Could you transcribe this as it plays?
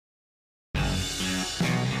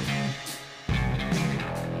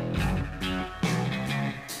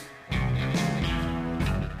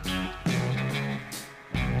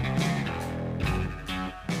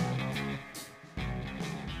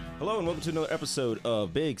Hello and welcome to another episode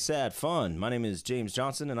of Big Sad Fun. My name is James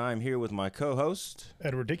Johnson and I'm here with my co-host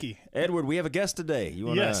Edward Dickey. Edward, we have a guest today.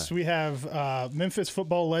 Yes, we have Memphis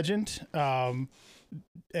football legend,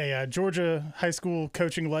 a Georgia high school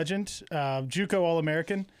coaching legend, JUCO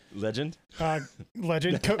All-American. Legend?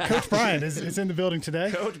 Legend. Coach Bryant is in the building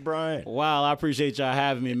today. Coach Bryant. Wow, I appreciate y'all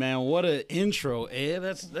having me, man. What an intro, Ed.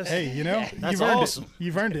 That's hey, you know, that's you've earned awesome. it.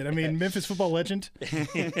 You've earned it. I mean, Memphis football legend.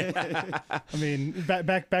 I mean,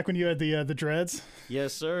 back when you had the dreads.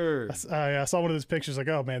 Yes, sir. I saw one of those pictures. Like,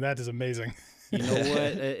 oh man, that is amazing. You know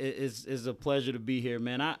what? It's a pleasure to be here,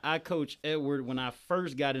 man. I coached Edward when I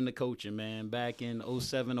first got into coaching, man, back in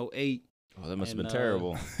 07, 08. Oh, that must have been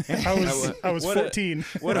terrible. I was 14.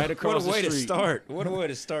 What Right a across the way to street. start. What a way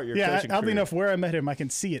to start your Yeah, coaching oddly career. enough, where I met him, I can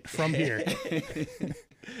see it from here.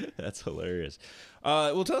 That's hilarious.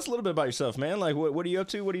 Well, tell us a little bit about yourself, man. Like, what are you up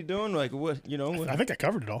to? What are you doing? Like, what, you know? What? I think I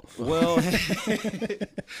covered it all. Well,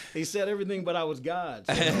 he said everything, but I was God.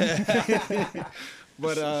 So.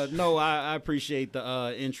 But no, I appreciate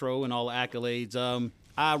the intro and all the accolades.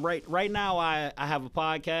 Right now, I have a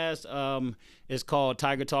podcast. It's called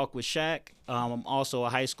Tiger Talk with Shaq. I'm also a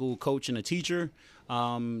high school coach and a teacher.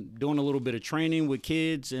 Doing a little bit of training with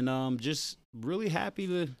kids, and just really happy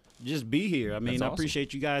to just be here. I mean, That's I awesome.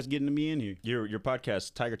 appreciate you guys getting me in here. Your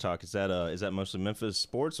podcast, Tiger Talk, is that mostly Memphis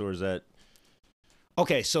sports or is that?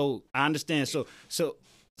 Okay, so I understand.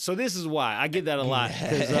 So this is why I get that a lot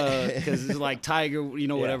because it's like Tiger, you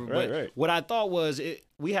know, whatever. right, But right. what I thought was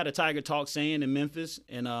we had a Tiger Talk saying in Memphis,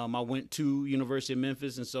 and I went to University of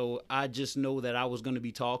Memphis, and so I just know that I was going to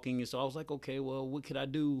be talking, and so I was like, okay, well, what could I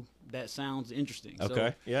do that sounds interesting? Okay,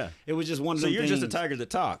 So yeah. it was just one of So them you're things. just a tiger that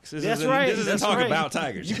talks. This That's isn't, right. This isn't That's talk right. about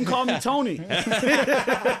tigers. You can call me Tony. No,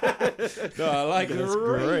 I like it. That's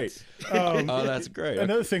great. Oh, that's great.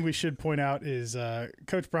 Another thing we should point out is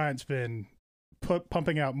Coach Bryant's been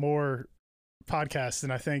pumping out more podcasts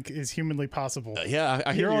than I think is humanly possible. Yeah,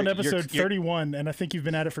 I hear You're on you're- episode you're- 31, and I think you've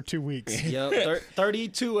been at it for 2 weeks. Yep,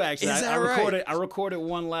 32 actually. Is that I recorded. right? I recorded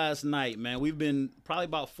one last night, man. We've been probably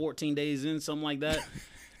about 14 days in, something like that.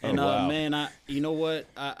 And wow. Man, you know what?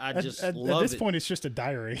 I just At love this it. point, it's just a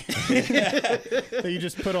diary that you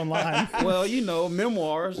just put online. Well, you know,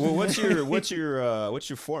 memoirs. Well, what's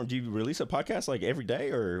your form? Do you release a podcast like every day,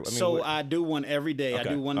 or So I do one every day. Okay,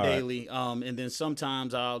 I do one all right. daily, and then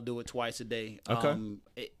sometimes I'll do it twice a day. Okay.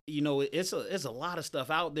 You know, it's a lot of stuff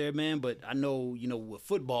out there, man. But I know, you know, with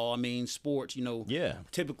football, I mean, sports, you know, Yeah.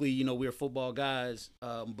 typically, you know, we're football guys.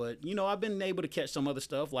 But you know, I've been able to catch some other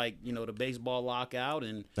stuff like, you know, the baseball lockout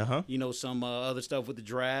and you know, some other stuff with the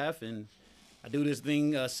draft, and I do this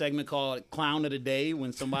segment called Clown of the Day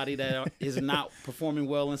when somebody that is not performing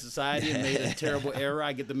well in society and made a terrible error.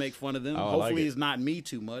 I get to make fun of them. Oh, I like Hopefully it. it's not me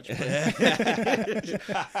too much.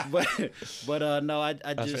 But no, I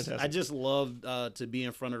fantastic. just love to be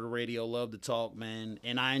in front of the radio, love to talk, man,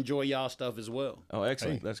 and I enjoy y'all stuff as well. Oh,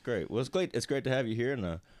 excellent. That's great. Well, it's great. It's great to have you here,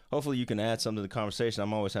 and hopefully you can add something to the conversation.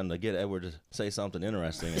 I'm always having to get Edward to say something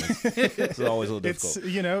interesting. And it's always a little It's,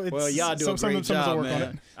 difficult. you know, it's, Well, y'all do a some great of them job, work on man.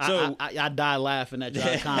 it. So- I die laughing at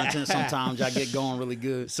y'all content sometimes. I get going really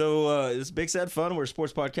good. So it's Big Sad Fun. We're a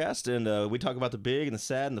sports podcast, and we talk about the big and the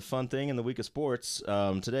sad and the fun thing in the week of sports.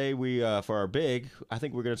 Today, we for our big, I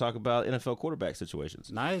think we're going to talk about NFL quarterback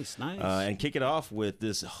situations. Nice. And kick it off with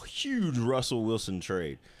this huge Russell Wilson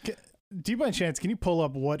trade. Do you by chance, can you pull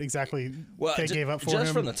up what exactly they gave up for him?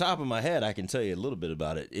 Just from the top of my head, I can tell you a little bit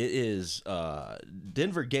about it. It is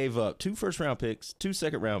Denver gave up 2 first-round picks, 2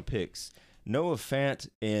 second-round picks, Noah Fant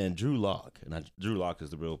and Drew Lock. And Drew Lock is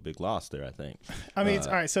the real big loss there, I think. I mean,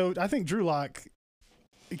 all right, so I think Drew Lock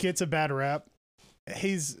gets a bad rap.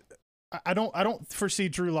 I don't foresee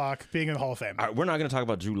Drew Lock being in the Hall of Fame. All right, we're not going to talk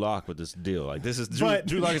about Drew Lock with this deal. Like this is But-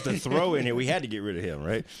 Drew Lock is the throw in here. We had to get rid of him,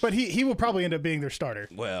 right? But he will probably end up being their starter.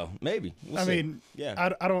 Well, maybe. We'll I see. mean, yeah,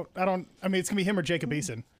 I don't. I mean, it's gonna be him or Jacob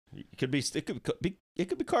Eason. it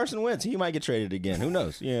could be Carson Wentz. He might get traded again. Who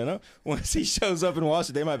knows? You know, once he shows up in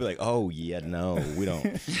Washington, they might be like, "Oh yeah, no, we don't."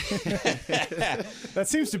 That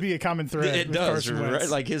seems to be a common thread. It with does, Carson right?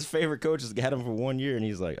 Wentz. Like his favorite coach has had him for 1 year, and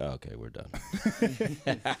he's like, oh, "Okay, we're done."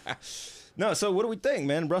 No, so what do we think,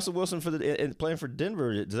 man? Russell Wilson for playing for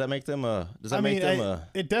Denver. Does that make them a? Does that I make mean, them a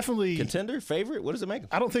it definitely. contender, favorite? What does it make them?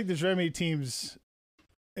 I don't think there's very many teams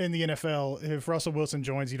in the NFL. If Russell Wilson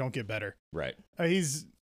joins, you don't get better. Right. He's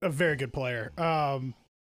a very good player. And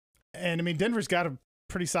I mean, Denver's got a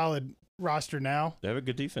pretty solid roster now. They have a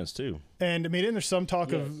good defense too. And I mean, and there's some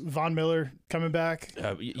talk of Von Miller coming back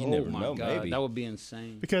You never my know. God, Maybe. that would be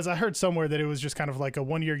insane. because I heard somewhere that it was just kind of like a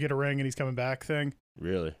 1 year get a ring and he's coming back thing.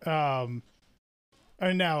 Really.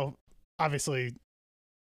 And now, obviously,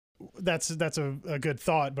 that's a good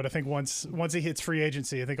thought. But I think once he hits free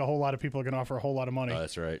agency, I think a whole lot of people are going to offer a whole lot of money. Oh,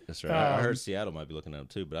 that's right. That's right. I heard Seattle might be looking at him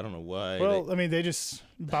too, but I don't know why. Well, I mean, they just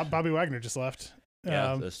Bobby Wagner just left.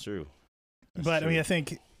 Yeah, that's true. But I mean, I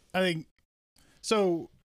think so.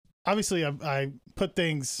 Obviously, I put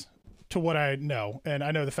things to what I know, and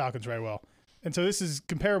I know the Falcons very well, and so this is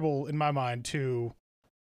comparable in my mind to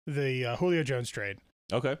the Julio Jones trade.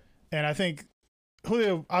 Okay. And I think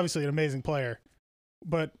Julio, obviously an amazing player,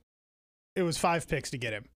 but it was 5 picks to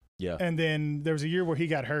get him. Yeah. And then there was a year where he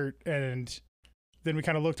got hurt, and then we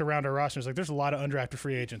kind of looked around our roster. It's like there's a lot of undrafted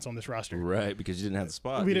free agents on this roster, right? Because you didn't have the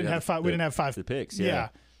spot. We didn't have 5. We didn't have 5 the picks. Yeah.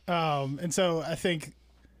 And so I think,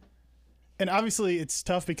 and obviously it's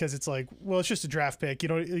tough because it's like, well, it's just a draft pick. You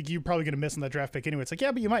know, you're probably going to miss on that draft pick anyway. It's like,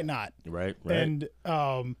 yeah, but you might not. Right. And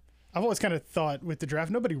I've always kind of thought with the draft,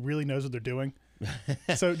 nobody really knows what they're doing.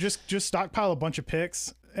 So just stockpile a bunch of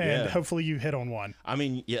picks and hopefully you hit on one. I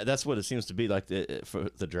mean, yeah, that's what it seems to be like for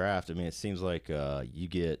the draft. I mean, it seems like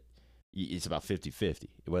it's about 50-50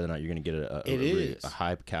 whether or not you're going to get a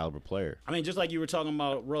high caliber player. I mean, just like you were talking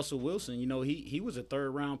about Russell Wilson, you know, he was a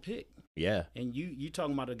 3rd round pick. Yeah. And you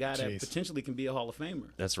talking about a guy that potentially can be a Hall of Famer.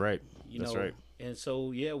 That's right. That's right. And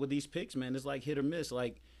so, yeah, with these picks, man, it's like hit or miss.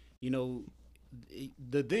 Like, you know,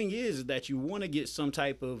 the thing is that you want to get some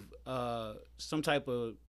type of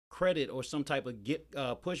credit or some type of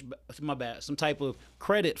some type of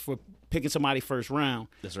credit for picking somebody first round.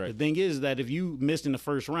 That's right. The thing is that if you missed in the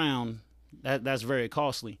first round, that's very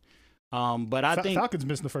costly. But I think Falcons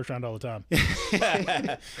miss in the first round all the time.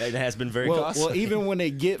 It has been very costly. Well, even when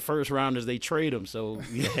they get first rounders, they trade them. So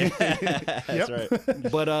that's right.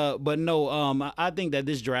 But no, I think that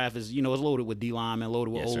this draft is, you know, it's loaded with D linemen,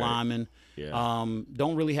 loaded with O linemen. Yeah.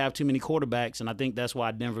 Don't really have too many quarterbacks, and I think that's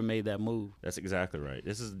why Denver made that move. That's exactly right.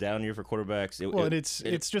 This is a down year for quarterbacks.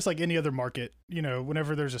 It's just like any other market. You know,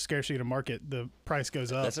 whenever there's a scarcity in a market, the price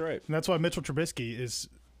goes up. That's right. And that's why Mitchell Trubisky is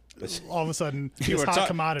all of a sudden this hot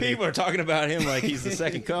commodity. People are talking about him like he's the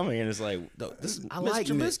second coming, and it's like, this is I like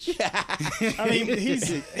Trubisky. I mean,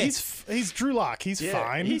 he's Drew Lock. He's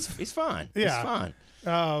fine. He's fine. Yeah. He's fine.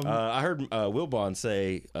 I heard Wilbon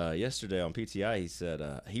say yesterday on PTI, he said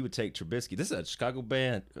he would take Trubisky. This is a Chicago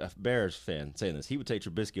Bears fan saying this. He would take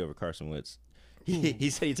Trubisky over Carson Wentz. He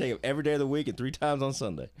said he'd take him every day of the week and 3 times on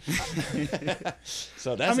Sunday.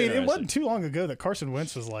 So that's. I mean, it wasn't too long ago that Carson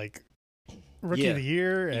Wentz was like Rookie of the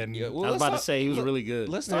Year, and well, I was about to say he was really good.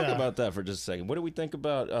 Let's talk about that for just a second. What do we think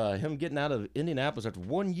about him getting out of Indianapolis after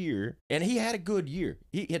 1 year? And he had a good year.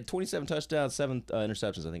 He had 27 touchdowns, 7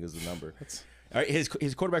 interceptions, I think is the number. All right, his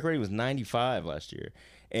quarterback rating was 95 last year.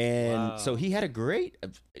 And so he had a great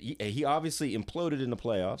he obviously imploded in the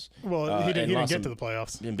playoffs. Well, he didn't get to the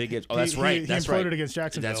playoffs. In big games. Oh, that's right. He imploded against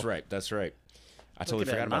Jacksonville. That's right. I totally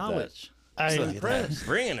forgot about that. I'm impressed.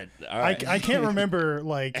 Bringing it. All right. I can't remember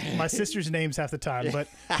like my sister's names half the time, but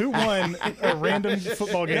who won a random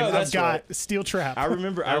football game? I've got Steel Trap. I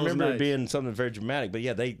remember it being something very dramatic, but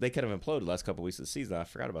yeah, they kind of imploded the last couple of weeks of the season. I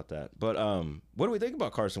forgot about that. But what do we think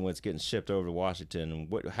about Carson Wentz getting shipped over to Washington,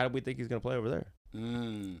 and how do we think he's going to play over there?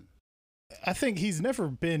 I think he's never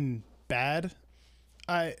been bad.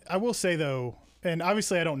 I will say though, and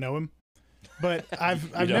obviously I don't know him, but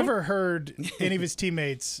I've never heard any of his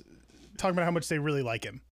teammates talking about how much they really like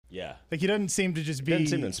him. Yeah. Like he doesn't seem to just be. Doesn't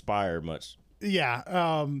seem to inspire much. Yeah.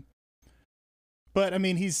 But I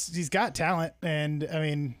mean, he's got talent, and I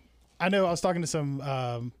mean, I know I was talking to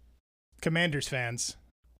some Commanders fans.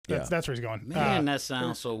 That's where he's going. Man, that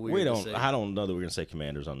sounds so weird. I don't know that we're gonna say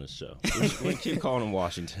Commanders on this show. We keep calling them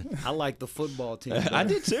Washington. I like the football team. I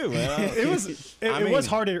did too, man. It was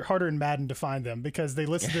harder in Madden to find them because they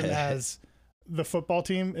listed them as the football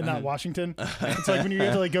team and not Washington. It's like when you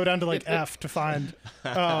have to like go down to like F to find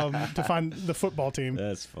the football team.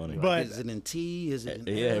 That's funny. But is it in T? Is it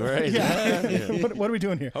in right? Yeah. What are we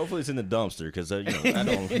doing here? Hopefully it's in the dumpster because I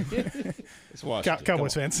don't. It's Washington.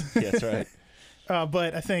 Cowboys fans. Yeah, that's right.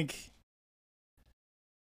 But I think.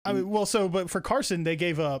 I mean, but for Carson,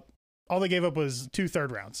 all they gave up was 2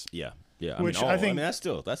 third rounds. Yeah. Which I think that's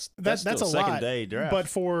still a second lot, day draft. But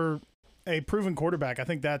for a proven quarterback, I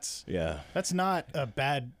think that's not a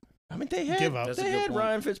bad. I mean, they had give up. They had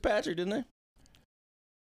Ryan Fitzpatrick, didn't they?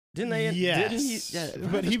 Didn't they? Yes. Didn't he? Yeah,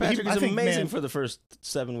 but Fitzpatrick is amazing for the first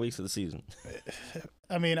 7 weeks of the season.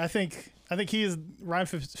 I mean, I think Ryan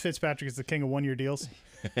Fitzpatrick is the king of 1-year deals.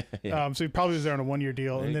 So he probably was there on a 1-year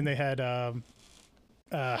deal, and then they had Heineke.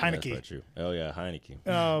 That's quite true. Oh yeah,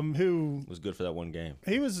 Heineke. Who was good for that one game.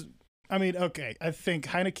 He was. I mean, okay. I think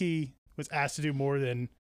Heineke was asked to do more than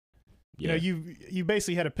You know, you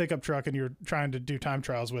basically had a pickup truck and you're trying to do time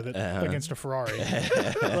trials with it against a Ferrari.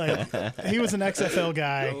 Like, he was an XFL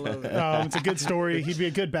guy. It's a good story. He'd be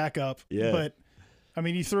a good backup. Yeah. But I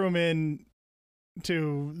mean, you threw him in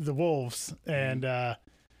to the Wolves, and I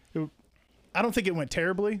don't think it went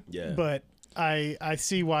terribly. Yeah. But I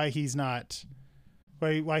see why he's not.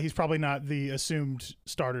 Why he's probably not the assumed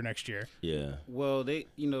starter next year. Yeah. Well,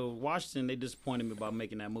 Washington, they disappointed me about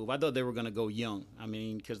making that move. I thought they were going to go young. I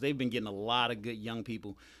mean, because they've been getting a lot of good young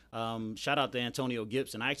people. Shout out to Antonio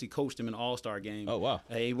Gibson. I actually coached him in All-Star game. Oh, wow.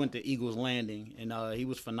 He went to Eagles Landing, and he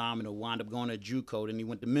was phenomenal. Wound up going to JUCO, and he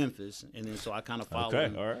went to Memphis, and then so I kind of followed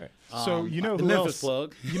him. All right. So you know the who Memphis else?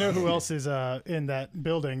 plug. You know who else is in that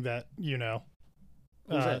building that you know?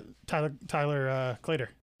 Who's that? Tyler Clater,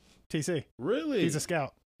 TC. Really? He's a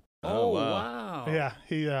scout. Oh, wow. wow. Yeah,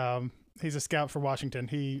 he's a scout for Washington.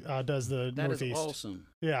 He does the That Northeast. is awesome.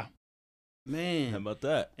 Yeah. Man. How about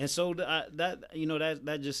that? And so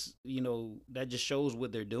that just shows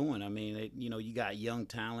what they're doing. I mean, you got young,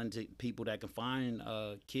 talented people that can find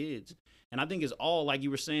kids, and I think it's all like you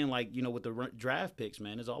were saying, like with the draft picks,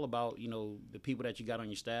 man. It's all about the people that you got on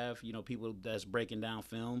your staff. People that's breaking down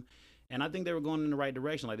film, and I think they were going in the right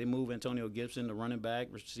direction. Like they moved Antonio Gibson, the running back,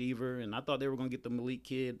 receiver, and I thought they were going to get the Malik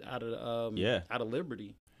kid out of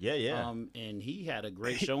Liberty. Yeah. And he had a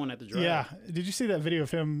great showing at the draft. Yeah. Did you see that video of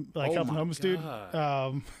him helping my homeless dude?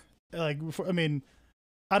 God. I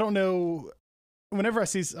don't know. Whenever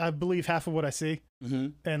I believe half of what I see Mm-hmm.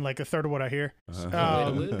 and like a third of what I hear. Way to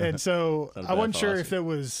live. And so Not a I bad wasn't sure if philosophy. it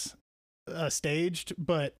was staged,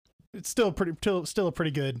 but it's still a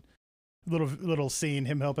pretty good little scene,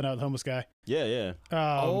 him helping out the homeless guy. Yeah.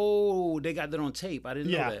 They got that on tape. I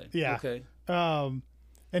didn't know that. Yeah. Okay.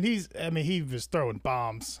 And he was throwing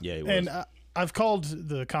bombs. Yeah, he was. And I've called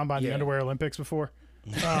the combine the Yeah. underwear Olympics before.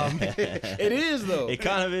 It is though. It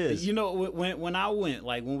kind of is. When I went,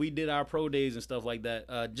 like when we did our pro days and stuff like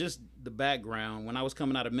that, just the background. When I was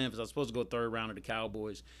coming out of Memphis, I was supposed to go third round of the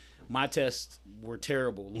Cowboys. My tests were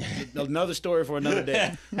terrible. Another story for another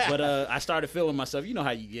day. But I started feeling myself. You know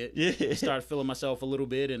how you get. Yeah. Started feeling myself a little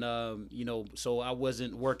bit, and so I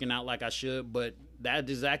wasn't working out like I should. But that's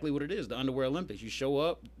exactly what it is. The underwear Olympics. You show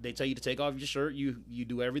up. They tell you to take off your shirt. You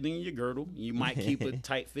do everything in your girdle. You might keep a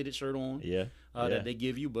tight fitted shirt on. Yeah. That they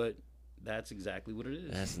give you, but that's exactly what it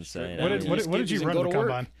is. That's insane. What did you run the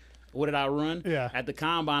combine? What did I run? Yeah. At the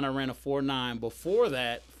combine, I ran a 4.9. Before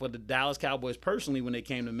that, for the Dallas Cowboys personally, when they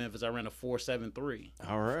came to Memphis, I ran a 4.73.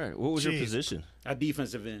 All right. What was your Jeez. position? A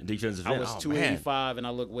defensive end. Defensive I end. was Oh, 285, and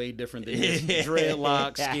I look way different than this.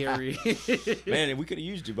 Dreadlocks, scary. Man, we could have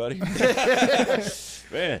used you, buddy.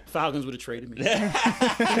 Man. Falcons would have traded me.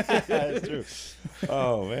 That's true.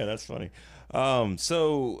 Oh man, that's funny.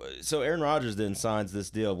 So Aaron Rodgers then signs this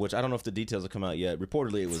deal, which I don't know if the details have come out yet.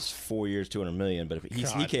 Reportedly, it was 4 years, $200 million. But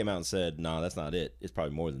if he came out and said, "No, that's not it. It's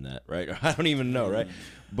probably more than that." Right? I don't even know. Right?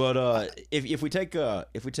 But if we take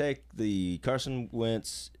the Carson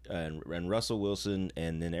Wentz and Russell Wilson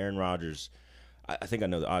and then Aaron Rodgers, I think I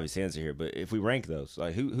know the obvious answer here. But if we rank those,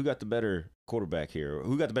 like who got the better quarterback here? Or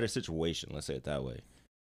who got the better situation? Let's say it that way.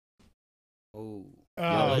 Oh,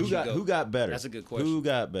 Who got better? That's a good question. Who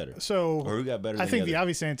got better? So Or who got better? I Than think the the other?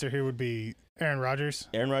 obvious answer here would be Aaron Rodgers.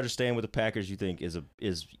 Aaron Rodgers staying with the Packers. You think that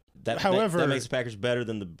However- that makes the Packers better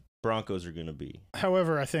than the Broncos are going to be?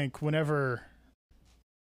 However, I think Father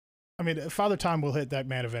Time will hit that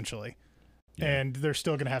man eventually, and they're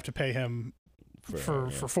still going to have to pay him for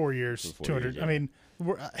 4 years, For 4 200. years, I mean,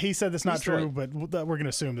 he said that's not He's true, like- but we're going to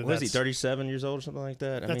assume that What is that's he? 37 years old or something like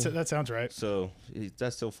that? that sounds right. So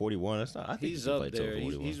that's still 41. That's not. I think he's he can play up till there.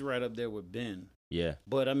 41. He's right up there with Ben. Yeah,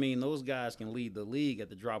 But I mean, those guys can lead the league at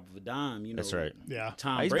the drop of a dime. that's right. Yeah.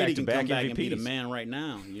 Tom He's Brady can back-to-back come back and be the MVPs. man right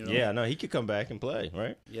now. Yeah, no, he could come back and play,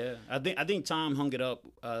 right? Yeah, I think Tom hung it up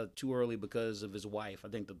too early because of his wife. I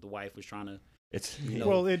think that the wife was trying to. It's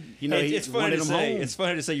Well, he it's funny wanted to him say. home. It's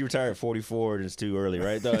funny to say you retire at 44 and it's too early,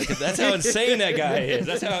 right? Though 'cause that's how insane that guy is.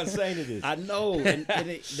 That's how insane it is. I know, and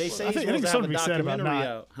they say I he's think there's supposed to have something a to be said about documentary not.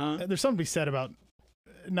 out, huh? There's something to be said about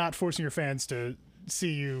not forcing your fans to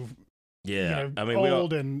see you. Yeah, you know, I mean,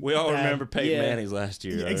 old and we all bad. remember Peyton Yeah. Manning's last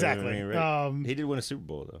year. Exactly. Right? He did win a Super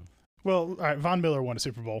Bowl though. Well, all right. Von Miller won a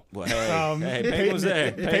Super Bowl. Well, hey, Peyton was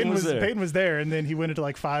there. Peyton was there, and then he went into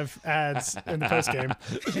like 5 ads in the post game.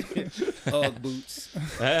 Ugg boots.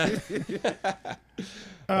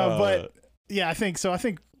 But yeah, I think so. I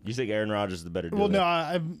think. You think Aaron Rodgers is the better deal? Well, no.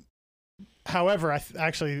 there? However,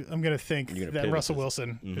 I'm going to think You're gonna that pivot Russell this.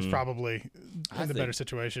 Wilson is Mhm. probably in the better think-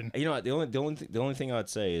 situation. You know, the only thing I'd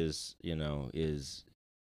say is, is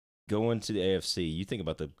going to the AFC, you think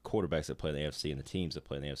about the quarterbacks that play in the AFC and the teams that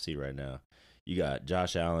play in the AFC right now. You got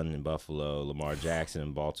Josh Allen in Buffalo, Lamar Jackson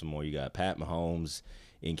in Baltimore. You got Pat Mahomes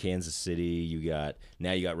in Kansas City. You got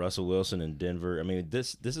Russell Wilson in Denver. I mean,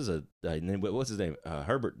 this is what's his name?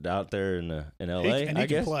 Herbert out there in LA. And he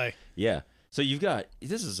can play. Yeah. So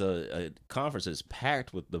this is a conference that's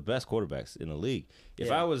packed with the best quarterbacks in the league.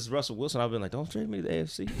 If I was Russell Wilson, I'd been like, don't trade me to the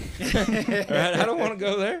AFC. Right? I don't want to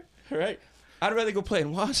go there. Right? I'd rather go play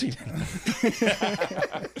in Washington.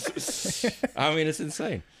 I mean, it's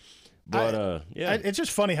insane. But it's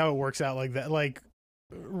just funny how it works out like that. Like,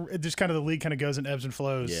 just kind of the league kind of goes in ebbs and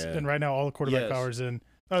flows. Yeah. And right now, all the quarterback powers in.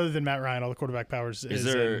 Other than Matt Ryan, all the quarterback powers. Is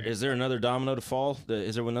there another domino to fall?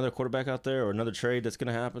 Is there another quarterback out there, or another trade that's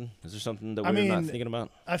going to happen? Is there something that we're not thinking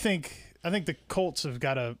about? I think the Colts have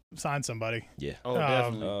got to sign somebody. Yeah. Oh,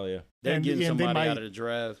 definitely. Oh, yeah. They're getting somebody out of the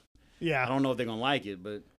draft. Yeah. I don't know if they're gonna like it,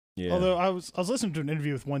 but yeah. Although I was listening to an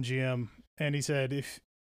interview with one GM, and he said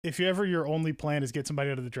if your only plan is get somebody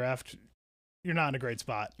out of the draft, you're not in a great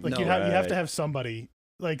spot. Like you have to have somebody.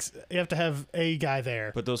 Like you have to have a guy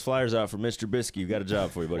there. Put those flyers out for Mr. Trubisky. You got a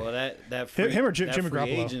job for you, buddy. Well, that free, him or Jimmy free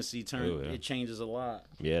Garoppolo. agency it changes a lot.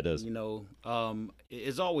 Yeah, it does. You know,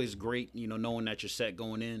 it's always great, you know, knowing that you're set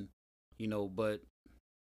going in. You know, but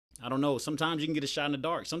I don't know. Sometimes you can get a shot in the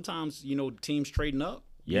dark. Sometimes, you know, teams trading up.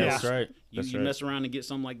 Yeah, that's right. You mess around and get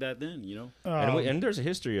something like that then, you know. And there's a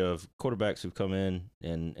history of quarterbacks who've come in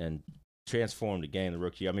and transformed the game, the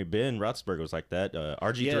rookie. I mean, Ben Roethlisberger was like that.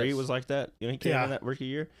 RG3 was like that. You know, he came in that rookie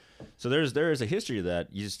year. So there is a history of that.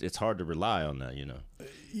 It's hard to rely on that, you know.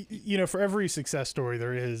 You know, for every success story,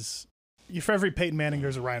 for every Peyton Manning,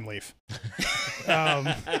 there's a Ryan Leaf.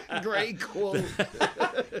 Great quote.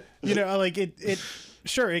 You know, like it.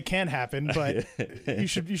 Sure, it can happen, but you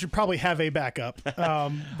should probably have a backup.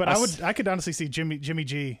 But I could honestly see Jimmy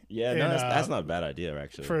G. Yeah, that's not a bad idea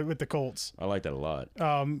actually. With the Colts. I like that a lot.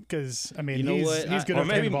 Because I mean, you know he's good at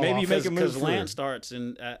maybe make a move because Lance starts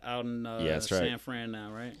out in San Fran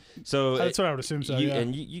now, right? So that's what I would assume. So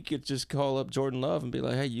and you could just call up Jordan Love and be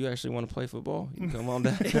like, hey, you actually want to play football? You can come on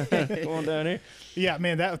down, come on down here. Yeah,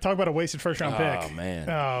 man, talk about a wasted first round pick. Oh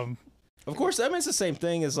man. Of course, that means the same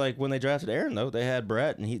thing as like when they drafted Aaron. Though they had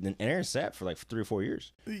Brett, and Aaron sat for like 3 or 4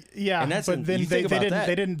 years. Yeah, and but then they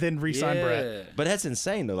didn't then re-sign Brett. But that's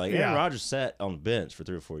insane though. Like Aaron Rodgers sat on the bench for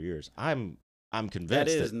 3 or 4 years. I'm convinced that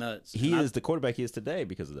is nuts. He is the quarterback he is today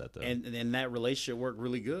because of that though. And that relationship worked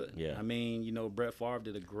really good. Yeah, I mean, you know, Brett Favre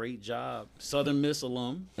did a great job. Southern Miss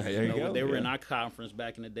alum. There you go. They were in our conference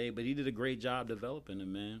back in the day, but he did a great job developing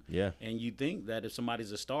him, man. Yeah. And you think that if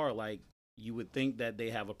somebody's a star, like, you would think that they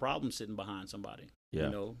have a problem sitting behind somebody. Yeah. You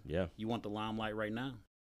know? Yeah. You want the limelight right now.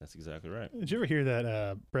 That's exactly right. Did you ever hear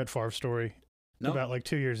that Brett Favre story? No. About like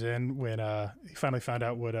 2 years in when he finally found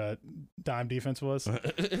out what dime defense was.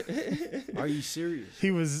 Are you serious? He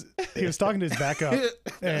was talking to his backup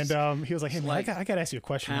and he was like, "Hey man, I got to ask you a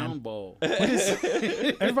question, Pound man. ball.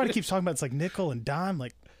 Everybody keeps talking about it's like nickel and dime.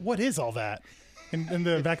 Like, what is all that?" And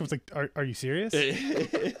the backup was like, "Are you serious?"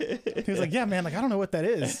 He was like, "Yeah, man. Like, I don't know what that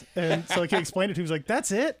is." And so like he explained it. He was like,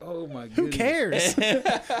 "That's it. Oh my goodness. Who cares?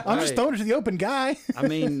 I'm just throwing it to the open guy." I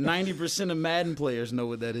mean, 90% of Madden players know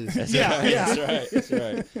what that is. That's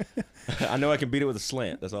right. I know I can beat it with a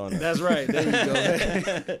slant. That's all I know. That's right. There you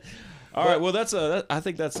go. All right. Well, I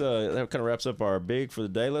think that kind of wraps up our big for the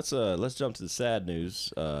day. Let's jump to the sad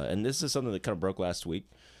news. And this is something that kind of broke last week.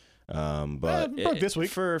 But it broke this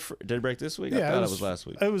week. Did it break this week? Yeah, I thought it was last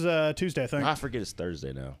week. It was Tuesday, I think. I forget it's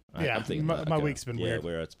Thursday now. Yeah, I'm thinking my week's been weird.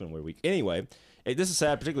 Yeah, it's been a weird week. Anyway, this is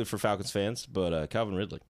sad, particularly for Falcons fans. But Calvin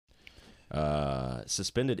Ridley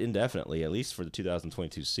suspended indefinitely, at least for the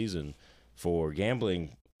 2022 season, for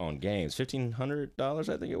gambling on games. $1,500,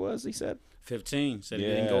 I think it was. He said 15. Said he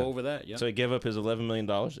didn't go over that. Yeah. So he gave up his $11 million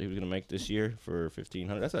he was going to make this year for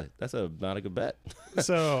 $1,500. That's not a good bet.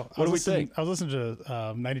 So what do we think? I was listening to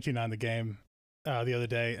 92.9 The Game the other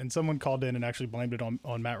day, and someone called in and actually blamed it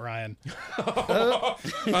on Matt Ryan.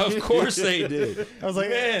 Of course they did. I was like,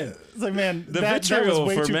 man, the that vitriol was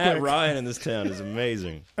way for too Matt quick. Ryan in this town is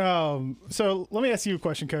amazing. So let me ask you a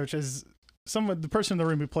question, Coach. As the person in the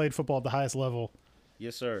room who played football at the highest level,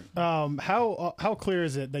 yes, sir. How clear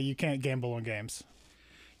is it that you can't gamble on games?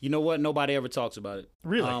 You know what? Nobody ever talks about it.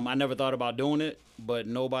 Really? I never thought about doing it, but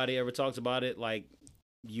nobody ever talks about it. Like,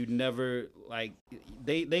 you never, like,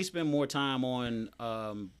 they spend more time on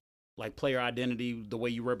like player identity, the way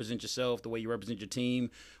you represent yourself, the way you represent your team.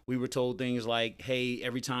 We were told things like, hey,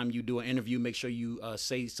 every time you do an interview, make sure you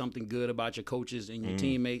say something good about your coaches and your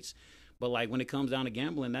teammates. But like when it comes down to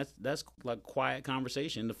gambling, that's like quiet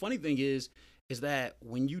conversation. The funny thing is that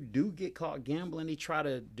when you do get caught gambling, they try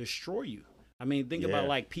to destroy you. I mean, think Yeah. about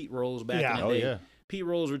like Pete Rose back Yeah. in the Oh day. yeah. Pete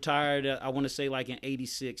Rose retired, I want to say like in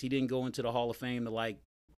 '86. He didn't go into the Hall of Fame to like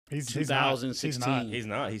He's 2016. He's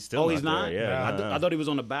not. He's still. Oh, not he's not. there. Yeah. Yeah. I thought he was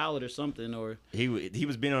on the ballot or something. Or he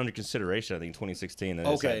was being under consideration. I think in 2016. And they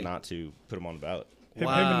Okay. decided not to put him on the ballot. Him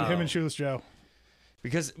and Shoeless Joe.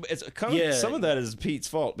 Because it's Yeah. some of that is Pete's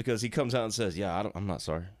fault because he comes out and says, "Yeah, I'm not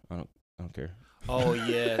sorry. I don't care." oh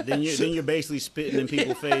yeah, then you're basically spitting in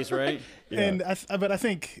people's face, right? Yeah. And but I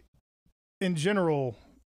think in general,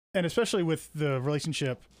 and especially with the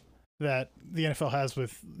relationship that the NFL has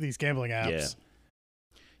with these gambling apps,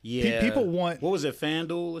 Yeah. people want. What was it,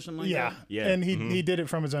 FanDuel or something like Yeah, that? Yeah. and he Mhm. he did it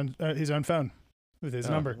from his own phone with his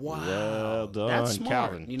number. Wow, Well done, that's smart.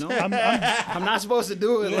 Calvin. You know, I'm, I'm not supposed to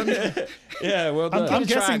do it. Let me. Yeah, well done. I'm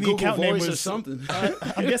Try guessing the Google account name Voice or was something.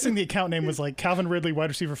 I'm guessing the account name was like Calvin Ridley, wide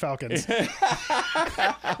receiver Falcons.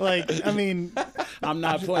 Like, I mean, I'm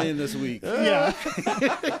not playing this week. yeah.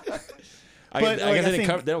 I but, guess like, I they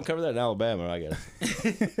think- don't cover that in Alabama, I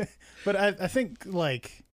guess. But I think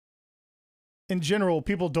like in general,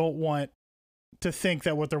 people don't want to think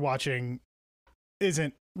that what they're watching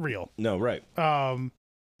isn't real. No, right.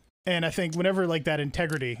 And I think whenever like that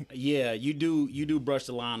integrity, Yeah, you do brush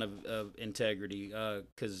the line of integrity.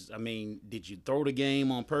 Because I mean, did you throw the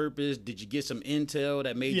game on purpose? Did you get some intel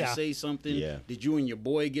that made Yeah. you say something? Yeah. Did you and your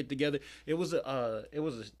boy get together? It was a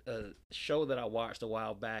show that I watched a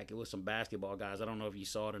while back. It was some basketball guys. I don't know if you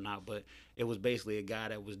saw it or not, but it was basically a guy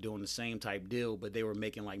that was doing the same type deal, but they were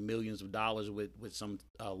making like millions of dollars with some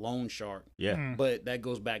loan shark. Yeah. But that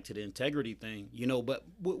goes back to the integrity thing, you know. But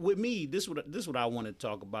with me, this what I want to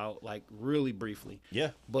talk about, like really briefly. Yeah.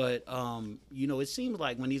 But you know, it seems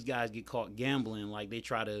like when these guys get caught gambling, like they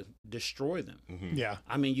try to destroy them. yeah,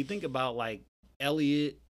 I mean, you think about like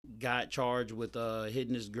Elliott got charged with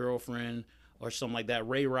hitting his girlfriend or something like that.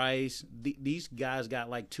 Ray Rice, these guys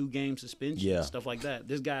got like 2-game suspension, Yeah. stuff like that.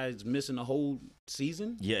 This guy's missing a whole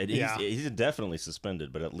season. Yeah, Yeah. He's definitely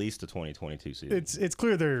suspended, but at least the 2022 season. it's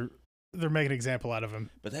clear they're making an example out of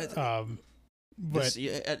him. but that But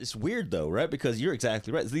it's weird though, right? Because you're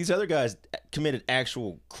exactly right. These other guys committed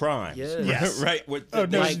actual crimes. Yeah. Yes. right. With Oh,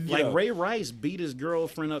 no, Like, you like know, Ray Rice beat his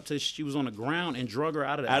girlfriend up till she was on the ground and drug her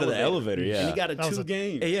out of the elevator, yeah. And he got a That was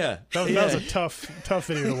 2-game. Yeah. that was a tough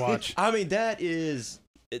video to watch. I mean, that is.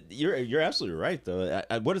 You're absolutely right though.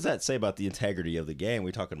 What does that say about the integrity of the game?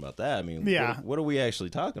 We're talking about that. I mean, Yeah. What are we actually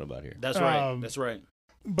talking about here? That's right. Um, That's right.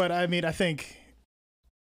 But I mean, I think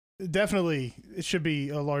definitely it should be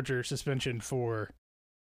a larger suspension for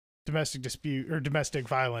domestic dispute or domestic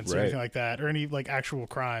violence or Right. anything like that, or any like actual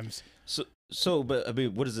crimes. But I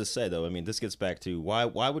mean, what does this say though? I mean, this gets back to why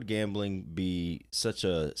would gambling be such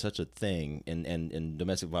a thing and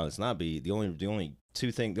domestic violence not be the only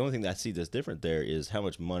thing that I see that's different there is how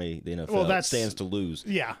much money the NFL stands to lose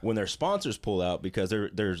Yeah. when their sponsors pull out because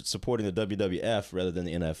they're supporting the WWF rather than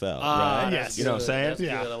the NFL, Ah, right? yes. You know what I'm saying? That's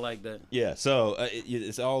Yeah. good. I like that. Yeah. So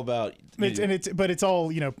it's all about But it's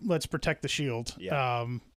all, let's protect the shield. Yeah.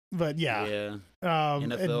 But yeah.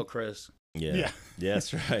 NFL and- Chris. yeah. Yeah. Yeah,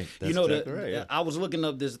 that's right. That's You know, exactly right. Yeah. I was looking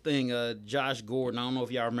up this thing, Josh Gordon. I don't know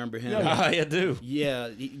if y'all remember him. I do. Yeah,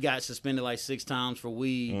 he got suspended like 6 times for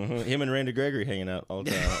weed. Mhm. Him and Randy Gregory hanging out all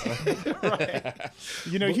the time.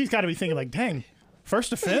 He's got to be thinking like, dang,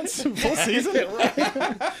 first offense, full season.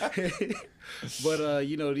 But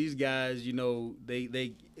these guys,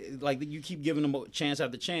 they like you keep giving them chance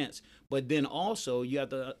after chance. But then also you have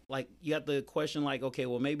to question like, okay,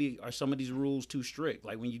 well maybe are some of these rules too strict?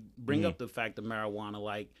 Like when you bring up the fact of marijuana,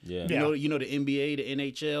 like Yeah. you know the NBA, the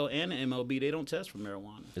NHL, and the MLB, they don't test for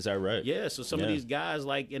marijuana. Is that right? Yeah, so some of Yeah. these guys,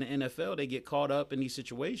 like in the NFL, they get caught up in these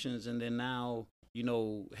situations, and then now,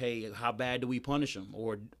 hey, how bad do we punish them,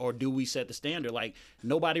 or do we set the standard? Like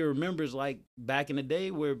nobody remembers, like back in the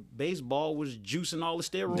day where baseball was juicing all the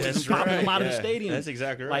steroids and popping them out of the stadium. That's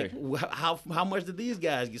exactly right. Like how much did these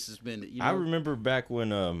guys get suspended? You know? I remember back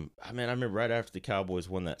when I remember right after the Cowboys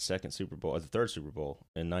won that second Super Bowl, the third Super Bowl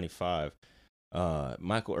in '95.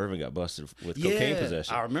 Michael Irvin got busted with cocaine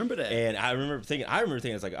possession. I remember that. And I remember thinking,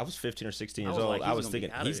 it's like I was 15 or 16 years I was old. like, I was he's gonna be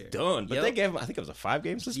thinking outta he's there. done, but Yep. they gave him, I think it was a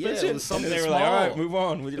 5-game suspension. it was something and they were like, all right, small. move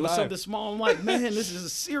on with It your was life. something small. I'm like, man, this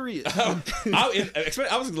is serious.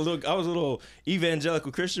 I was a little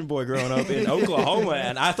evangelical Christian boy growing up in Oklahoma,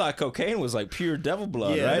 and I thought cocaine was like pure devil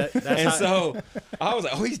blood, Yeah, right? that's so I was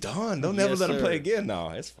like, oh, he's done. They'll never Yes, let him sir. play again. No,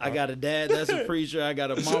 it's fine. I got a dad that's a preacher. I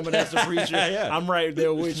got a mama that's a preacher. Yeah. I'm right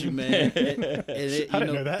there with you, man. And I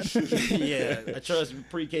didn't know that. Yeah, I trust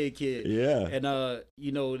pre-K kid. Yeah. And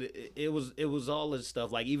it was all this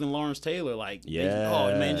stuff. Like even Lawrence Taylor, like Yeah.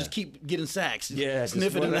 oh man, just keep getting sacks. Yeah, just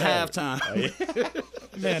sniffing in the whatever.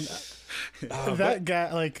 halftime. Man, that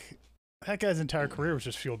guy, like, that guy's entire career was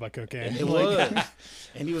just fueled by cocaine. It was,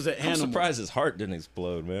 and he was an I'm animal. surprised his heart didn't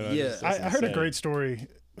explode, man. Yeah. I heard a insane. great story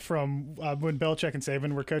from when Belichick and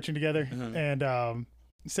Saban were coaching together, and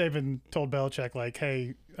Saban told Belichick like,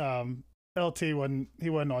 "Hey, LT wasn't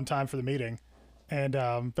on time for the meeting," and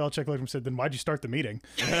Belichick looked at him and said, "Then why'd you start the meeting?"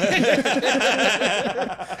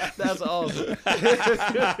 That's awesome.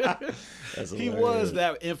 That's He hilarious. was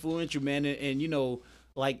that influential man, and you know,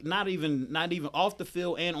 like not even off the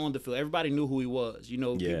field and on the field, everybody knew who he was. You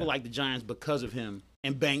know, Yeah. people like the Giants because of him,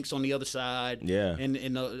 and Banks on the other side. Yeah. and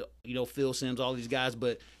you know, Phil Simms, all these guys.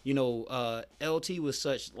 But you know, LT was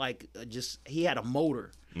such like just he had a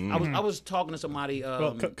motor. I was talking to somebody.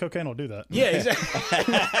 Well, cocaine will do that. yeah,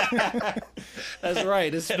 exactly. That's right.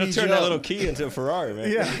 It It'll speeds turn you that up. little key into a Ferrari, man.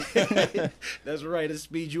 Yeah. That's right. It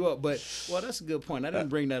speeds you up. But well, that's a good point. I didn't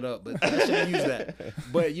bring that up, but I should have used that.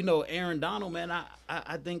 But you know, Aaron Donald, man,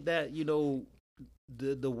 I think that you know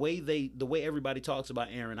the way everybody talks about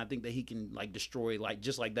Aaron, I think that he can like destroy like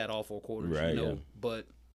just like that all 4 quarters. Right, You know, yeah. but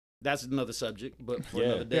that's another subject. But for Yeah.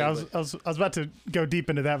 another day. Yeah, I but- was about to go deep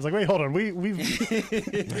into that. I was like, wait, hold on. Where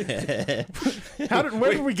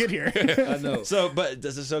did we get here? I know. So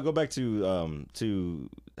go back to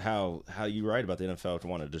how you write about the NFL to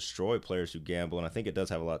want to destroy players who gamble, and I think it does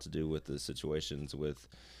have a lot to do with the situations with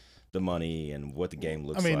the money and what the game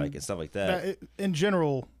looks mean, like and stuff like that. In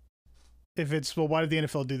general, if it's why did the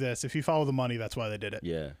NFL do this? If you follow the money, that's why they did it.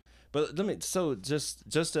 Yeah. But let me so just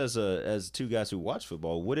as two guys who watch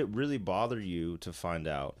football, would it really bother you to find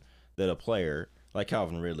out that a player like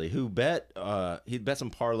Calvin Ridley, who bet some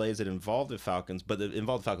parlays that involved the Falcons, but that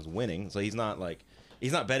involved the Falcons winning, so he's not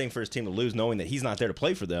betting for his team to lose, knowing that he's not there to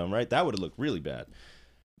play for them, right? That would have looked really bad.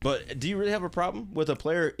 But do you really have a problem with a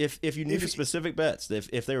player if you needed specific bets,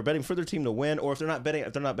 if they were betting for their team to win, or if they're not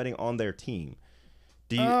betting on their team?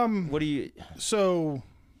 Do you what do you? So,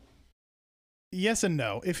 yes and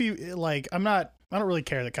no. If you like, I don't really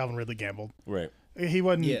care that Calvin Ridley gambled. Right. He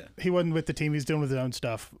wasn't. Yeah. He wasn't with the team. He's doing with his own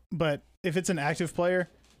stuff. But if it's an active player,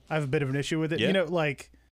 I have a bit of an issue with it. Yeah. You know,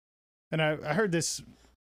 like, and I heard this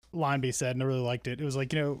line be said, and I really liked it. It was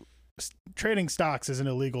like, you know, trading stocks isn't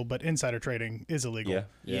illegal, but insider trading is illegal. Yeah.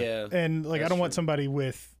 Yeah. And like, I That's don't want true. somebody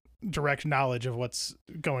with direct knowledge of what's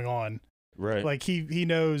going on. Right. Like he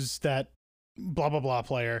knows that blah blah blah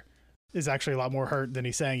player is actually a lot more hurt than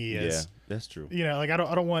he's saying he is. Yeah, that's true. You know, like I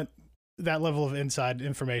don't want that level of inside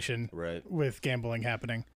information Right. with gambling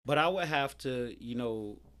happening. But I would have to, you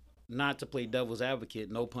know, not to play devil's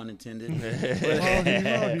advocate, no pun intended.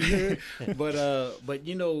 But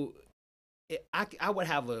you know, I would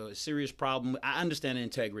have a serious problem. I understand the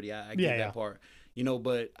integrity. I get Yeah. that part. You know,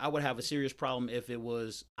 but I would have a serious problem if it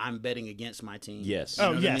was I'm betting against my team. Yes. You know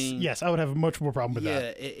Oh what yes, I mean? yes, I would have a much more problem with Yeah,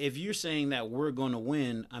 that. if you're saying that we're going to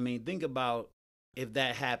win, I mean, think about if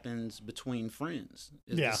that happens between friends.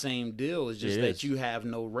 It's Yeah. the same deal. It's just It that is. you have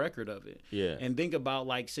no record of it. Yeah. And think about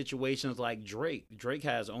like situations like Drake. Drake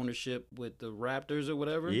has ownership with the Raptors or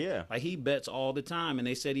whatever. Yeah. Like he bets all the time, and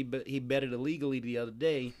they said he betted illegally the other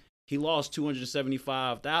day. He lost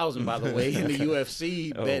 $275,000, by the way, in the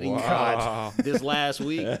UFC Oh, betting wow. this last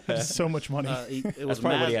week. Just so much money. It was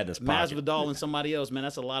probably what he had in his pocket. Masvidal and somebody else, man.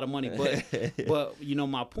 That's a lot of money. But you know,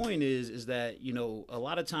 my point is that you know a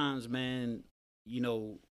lot of times, man, you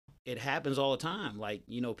know, it happens all the time. Like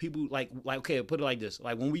you know, people like okay, put it like this: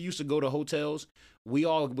 like when we used to go to hotels, we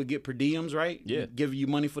all would get per diems, right? Yeah. Give you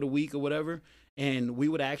money for the week or whatever, and we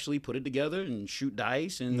would actually put it together and shoot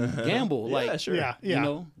dice and gamble. Yeah, like sure. Yeah. you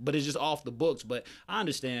know, but it's just off the books. But I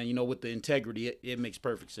understand, you know, with the integrity, it makes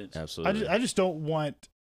perfect sense. Absolutely. I just don't want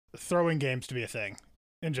throwing games to be a thing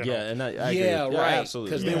in general. Yeah, and I agree. Yeah, right.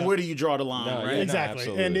 Absolutely. Because Yeah. then where do you draw the line, No, right? yeah. Exactly.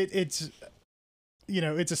 absolutely. And it's you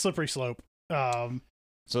know, it's a slippery slope.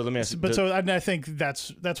 So let me ask you, But I think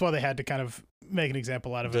that's why they had to kind of make an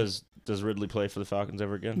example out of it. does Ridley play for the Falcons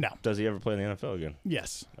ever again? No. Does he ever play in the NFL again?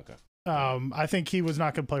 Yes. Okay. I think he was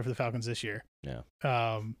not going to play for the Falcons this year. Yeah.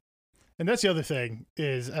 And that's the other thing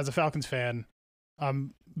is, as a Falcons fan,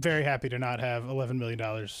 I'm very happy to not have $11 million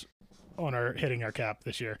on hitting our cap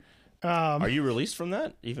this year. Are you released from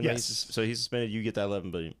that? Even though Yes. so he's suspended, you get that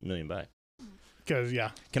 $11 million back. Because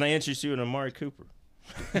Can I interest you in Amari Cooper?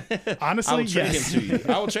 honestly, I will trade yes. him to you.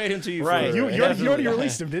 I will trade him to you. Right. For, You already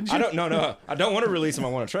released him, didn't you? I don't. No. I don't want to release him. I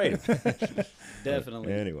want to trade him.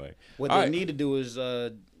 Definitely. Anyway. What All they right. need to do is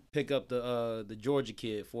pick up the Georgia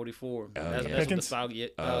kid, 44. That's yeah. what the Pickens? Falcons.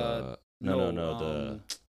 No.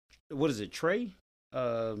 What is it, Trey?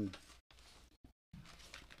 I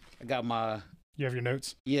got my You have your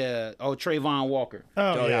notes. Yeah. Oh, Trayvon Walker.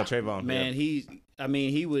 Oh, yeah, yeah. Trayvon. Man, yeah.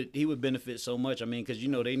 he would benefit so much. I mean, because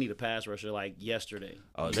they need a pass rusher like yesterday.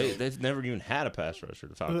 Oh, they've never even had a pass rusher.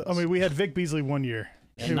 The Falcons. I mean, we had Vic Beasley one year.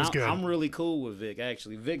 He was good. I'm really cool with Vic.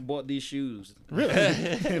 Actually, Vic bought these shoes.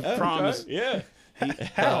 Really? Promise. Yeah.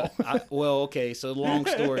 How? Well, okay. So long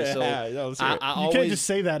story. So let's hear it. I You always can't just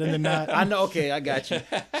say that and then not. I know. Okay, I got you.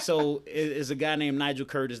 So it's a guy named Nigel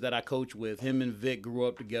Curtis that I coach with. Him and Vic grew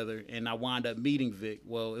up together, and I wound up meeting Vic.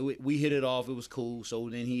 Well, we hit it off. It was cool. So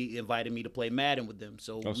then he invited me to play Madden with them.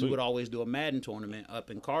 So we sweet. would always do a Madden tournament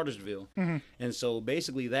up in Cartersville. And so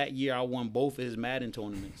basically that year I won both of his Madden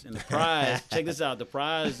tournaments. And the prize, check this out, the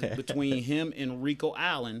prize between him and Rico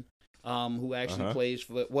Allen, who actually plays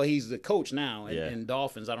for, he's the coach now in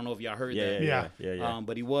Dolphins. I don't know if y'all heard that. Yeah.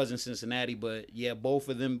 But he was in Cincinnati. But yeah, both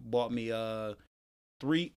of them bought me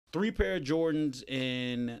three pair of Jordans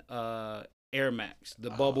and Air Max, the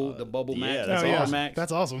bubble Max, that's Air awesome. Max.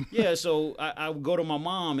 That's awesome. Yeah, so I would go to my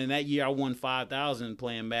mom, and that year I won $5,000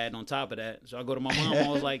 playing Madden on top of that. So I go to my mom, and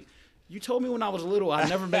I was like, "You told me when I was little I'd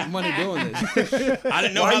never make money doing this." I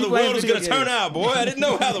didn't know Why how you the playing world was video going to turn games? out, boy. I didn't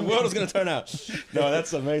know how the world was going to turn out. No,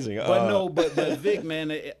 that's amazing. But Vic,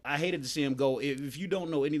 man, I hated to see him go. If you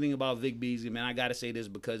don't know anything about Vic Beasley, man, I got to say this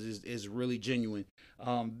because it's really genuine.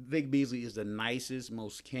 Vic Beasley is the nicest,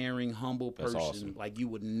 most caring, humble person. That's awesome. Like he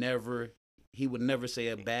would never say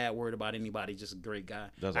a bad word about anybody. Just a great guy.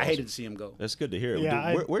 That's I awesome. hated to see him go. That's good to hear.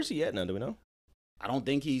 Yeah, Dude, where's he at now? Do we know? I don't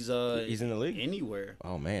think he's in the league anywhere.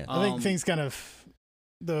 Oh man. I think things kind of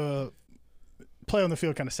the play on the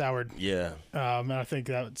field kind of soured. Yeah. And I think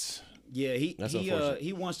that's Yeah, That's unfortunate.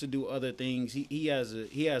 he wants to do other things. He has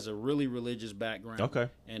a really religious background. Okay.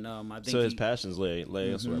 And I think So his passions lay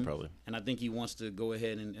elsewhere probably. and I think he wants to go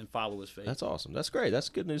ahead and follow his faith. That's awesome. That's great. That's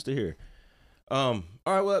good news to hear. All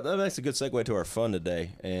right, well, that makes a good segue to our fun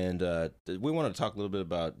today, and we want to talk a little bit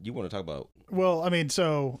about. You want to talk about? well. I mean,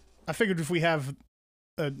 so I figured if we have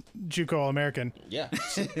a JUCO All-American, Yeah.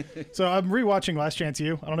 so I'm rewatching Last Chance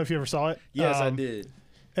U. I don't know if you ever saw it. Yes, I did.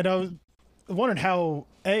 And I was wondering how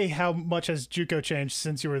much has JUCO changed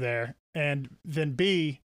since you were there, and then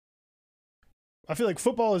B, I feel like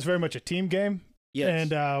football is very much a team game.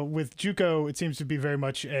 Yes. And with JUCO, it seems to be very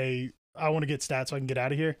much I want to get stats so I can get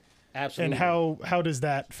out of here. Absolutely. And how does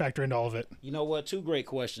that factor into all of it? You know what? Two great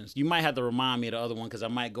questions. You might have to remind me of the other one because I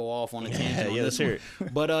might go off on a tangent. on yeah, this let's hear one.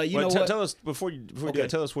 But you know what? Tell us before you do Okay. that,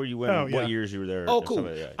 tell us where you went, Oh, yeah. what years you were there. Oh, or cool.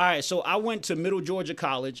 something like that. All right, so I went to Middle Georgia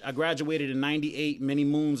College. I graduated in '98, many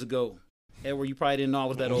moons ago. Edward, you probably didn't know I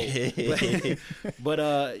was that old.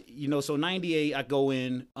 But you know, so '98, I go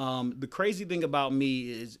in. The crazy thing about me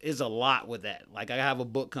is a lot with that. Like I have a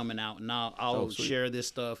book coming out, and I'll sweet. share this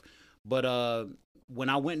stuff. But when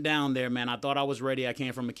I went down there, man, I thought I was ready. I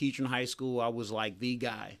came from McEachern High School. I was like the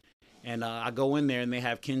guy. And I go in there, and they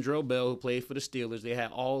have Kendrell Bell, who played for the Steelers. They had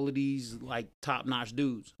all of these, like, top-notch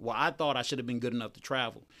dudes. Well, I thought I should have been good enough to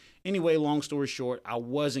travel. Anyway, long story short, I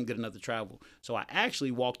wasn't good enough to travel. So I actually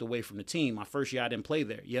walked away from the team. My first year, I didn't play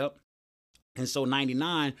there. Yep. And so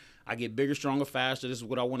 99, I get bigger, stronger, faster. This is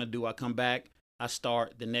what I want to do. I come back. I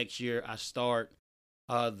start. The next year, I start.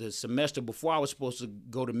 The semester before I was supposed to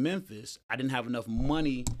go to Memphis, I didn't have enough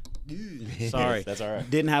money. Sorry. That's all right.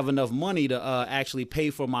 Didn't have enough money to actually pay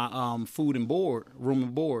for my food and board, room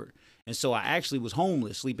and board. And so I actually was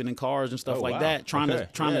homeless, sleeping in cars and stuff Oh, like wow. that, trying Okay.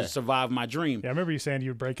 to survive my dream. Yeah, I remember you saying you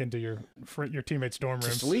would break into your teammates' dorm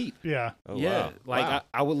rooms. Sleep. Yeah. Oh, Yeah, wow. like Wow.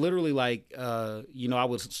 I would literally like you know, I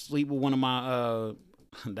would sleep with one of my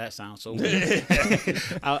that sounds so weird.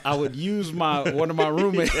 I would use one of my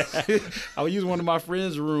roommates. I would use one of my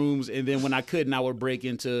friends' rooms, and then when I couldn't, I would break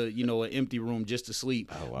into an empty room just to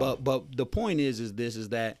sleep. Oh, wow. But the point is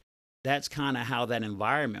that that's kind of how that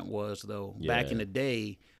environment was though back Yeah. in the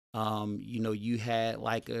day. You had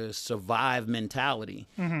like a survive mentality.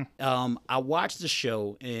 Mm-hmm. I watched the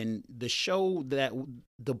show, and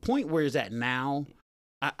the point where it's at now,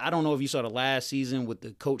 I don't know if you saw the last season with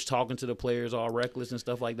the coach talking to the players all reckless and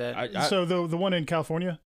stuff like that. So the one in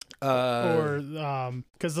California, or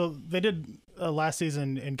because they did last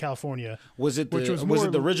season in California. was it which was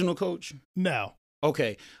it the more- original coach? No.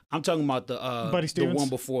 Okay, I'm talking about the Buddy the Stevens? one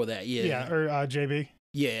before that. Yeah. Or JB.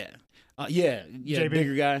 Yeah, JB?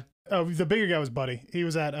 bigger guy. Oh, the bigger guy was Buddy. He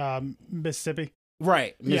was at Mississippi.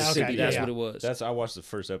 Right, Yeah, Mississippi. okay, That's yeah. what it was. I watched the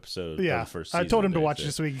first episode. Yeah. Of the first I season told him to there, watch it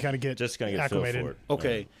just so we can kind of get just kind of get a acclimated. feel for it.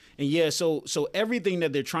 Okay. And yeah, so everything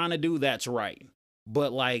that they're trying to do, that's right.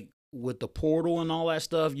 But like with the portal and all that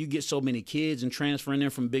stuff, you get so many kids and transferring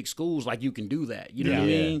in from big schools, like you can do that. You know what I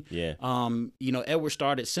mean? Yeah. Edward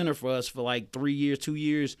started center for us for like 2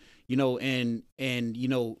 years, and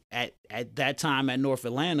at that time at North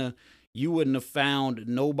Atlanta, you wouldn't have found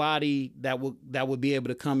nobody that would be able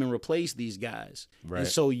to come and replace these guys. Right. And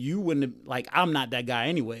so you wouldn't have, like, I'm not that guy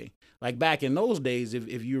anyway. Like back in those days,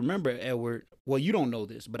 if you remember, Edward, well, you don't know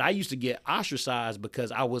this, but I used to get ostracized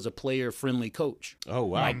because I was a player-friendly coach. Oh,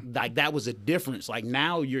 wow. Like that was a difference. Like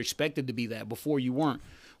now you're expected to be that. Before you weren't.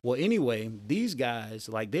 Well, anyway, these guys,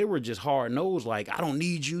 like, they were just hard-nosed, like, I don't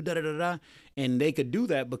need you, da-da-da-da. And they could do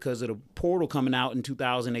that because of the portal coming out in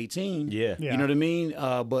 2018. Yeah. Yeah. You know what I mean?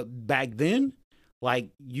 But back then, like,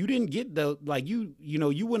 you didn't get the, like, you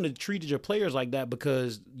wouldn't have treated your players like that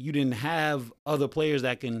because you didn't have other players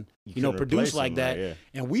that can, couldn't produce replace like them, that. right,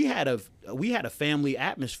 yeah. And we had a family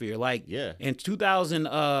atmosphere. Like, Yeah. in 2000,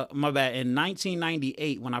 my bad, in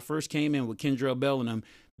 1998, when I first came in with Kendrell Bell and them,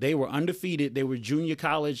 they were undefeated. They were junior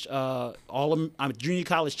college junior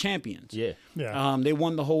college champions. Yeah. Yeah. They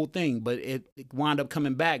won the whole thing, but it wound up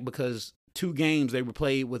coming back because 2 games they were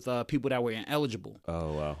played with people that were ineligible.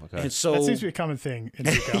 Oh, wow. Okay. And so That seems to be a common thing in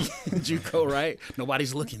JUCO. JUCO, right?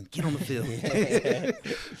 Nobody's looking. Get on the field.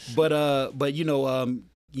 but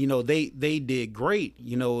they did great,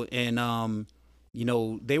 and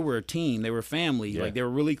they were a team. They were family. Yeah. Like, they were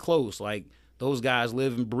really close. Like, those guys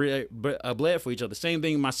lived and bled for each other. Same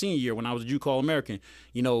thing my senior year when I was a JUCO All-American.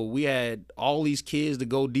 We had all these kids to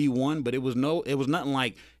go D1, but it was nothing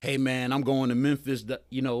like, hey man, I'm going to Memphis.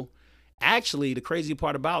 Actually, the crazy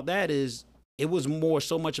part about that is it was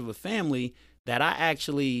so much of a family that I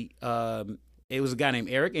actually it was a guy named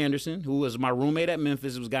Eric Anderson who was my roommate at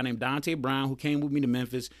Memphis. It was a guy named Dante Brown who came with me to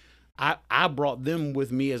Memphis. I brought them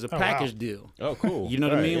with me as a package deal. Oh, cool. You know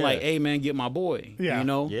what I Right, mean? yeah. Like, hey, man, get my boy. Yeah.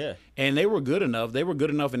 Yeah. And they were good enough. They were good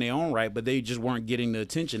enough in their own right, but they just weren't getting the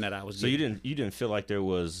attention that I was So getting. you didn't feel like there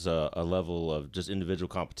was a level of just individual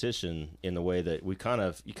competition in the way that you kind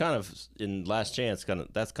of in Last Chance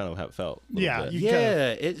that's kind of how it felt. a little Yeah, bit. you-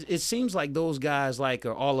 Yeah, it seems like those guys like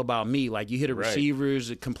are all about me. Like, you hear the Right.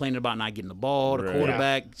 receivers complaining about not getting the ball, the Right.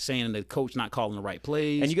 quarterback saying the coach not calling the right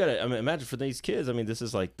plays. And you gotta, imagine for these kids. I mean, this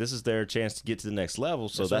is their chance to get to the next level.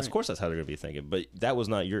 So That's that's right. of course that's how they're gonna be thinking. But that was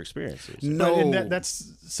not your experience. no, And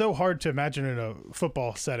that's so hard to imagine in a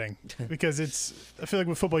football setting because I feel like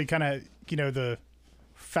with football, you kind of, the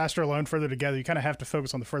faster alone, further together, you kind of have to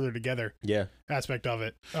focus on the further together Yeah. aspect of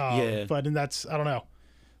it. Yeah. But that's, I don't know,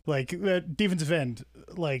 like defensive end,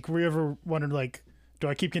 like, were you ever wondering, like, do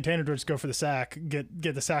I keep containing or do I just go for the sack, get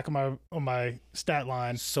the sack on my stat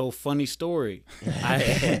line? so funny story.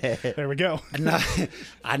 There we go.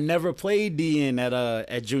 I never played DN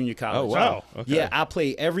at junior college. Oh wow. Okay. Yeah, I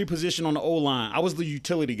played every position on the O line. I was the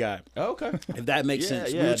utility guy. Oh, okay. If that makes Yeah,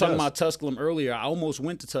 sense. yeah, We were it talking does. about Tusculum earlier. I almost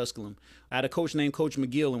went to Tusculum. I had a coach named Coach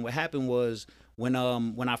McGill, and what happened was when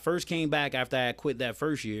I first came back after I had quit that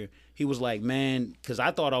first year, he was like, man, because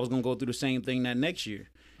I thought I was going to go through the same thing that next year.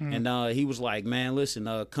 And he was like, man, listen,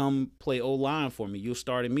 come play O-line for me. You'll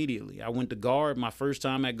start immediately. I went to guard. My first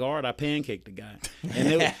time at guard, I pancaked the guy.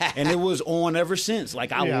 And it was on ever since.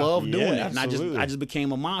 Like, I Yeah. love doing Yeah, it. And absolutely. I just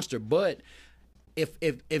became a monster. But if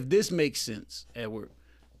this makes sense, Edward,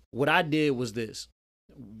 what I did was this.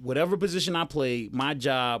 Whatever position I played, my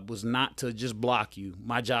job was not to just block you.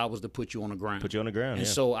 My job was to put you on the ground. Put you on the ground. And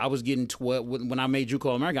Yeah. so I was getting 12 when I made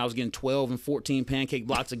JUCO American. I was getting 12 and 14 pancake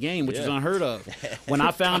blocks a game, which is Yeah. unheard of. When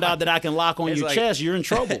I found out that I can lock on It's your like- chest, you're in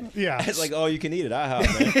trouble. Yeah. It's like all you can eat at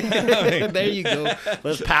IHOP, man. There you go.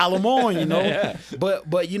 Let's pile them on, But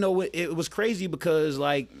it was crazy because,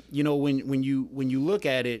 like, when you look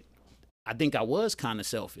at it, I think I was kind of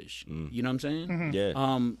selfish. You know what I'm saying?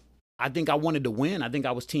 Yeah. I think I wanted to win. I think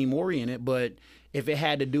I was team oriented, but if it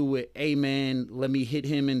had to do with, hey man, let me hit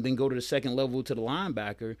him and then go to the second level to the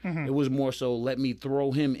linebacker, it was more so let me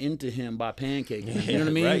throw him into him by pancaking. You know what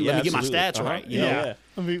I mean? Right, yeah, let me get my absolutely. stats Uh-huh. right. You Yeah. know? Yeah.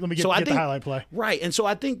 Let me get, So I get the think- highlight play. Right. And so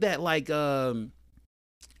I think that, like,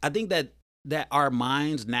 I think that our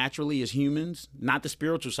minds naturally as humans, not the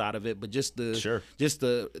spiritual side of it, but just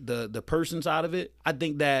the person side of it, I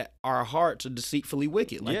think that our hearts are deceitfully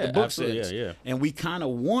wicked, like Yeah, the book absolutely. says. Yeah. And we kind of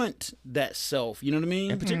want that self. You know what I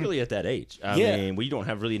mean? And particularly at that age. I Yeah. mean, we don't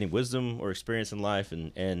have really any wisdom or experience in life.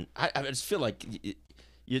 And I just feel like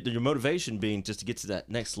your motivation being just to get to that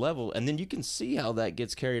next level. And then you can see how that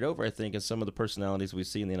gets carried over, I think, in some of the personalities we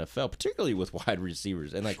see in the NFL, particularly with wide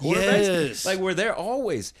receivers and like quarterbacks. Yes. Like, where they're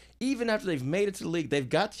always, even after they've made it to the league, they've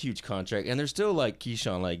got the huge contract, and they're still like,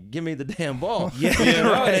 Keyshawn, like, give me the damn ball. Yeah, You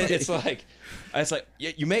know? right. And it's like,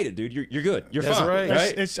 yeah, you made it, dude. You're good. You're That's fine. right.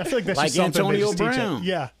 Right? I feel like that's Like just something Antonio they just teach it. Brown.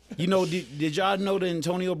 Yeah. Did y'all know the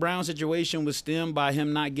Antonio Brown situation was stemmed by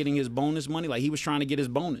him not getting his bonus money? Like, he was trying to get his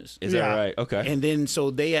bonus. Is Yeah. that right? Okay. And then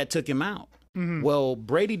so they had took him out. Well,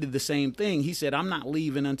 Brady did the same thing. He said, I'm not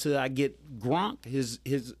leaving until I get Gronk his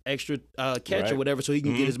extra catch Right. or whatever so he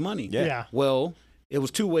can get his money. Yeah. Well, it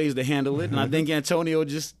was two ways to handle it, and I think Antonio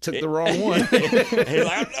just took the wrong one. He's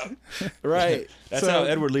like, no. Right. That's So- how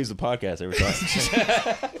Edward leaves the podcast every time.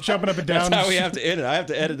 Jumping up and down. That's how we have to end it. I have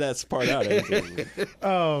to edit that part out.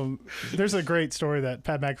 There's a great story that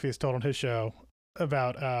Pat McAfee has told on his show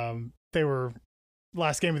about they were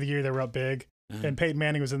last game of the year, they were up big, and Peyton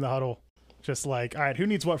Manning was in the huddle. Just like, all right, who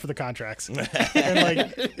needs what for the contracts? And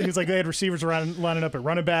like, he was like, they had receivers lining up at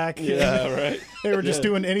running back. Yeah, right. They were just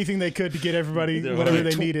doing anything they could to get everybody whatever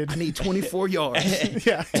they needed. I need 24 yards.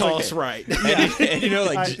 Yeah. Toss right. And you know,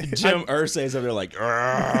 like Jim Irsay's over there, like,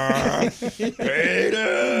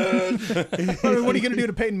 Peyton. I mean, what are you going to do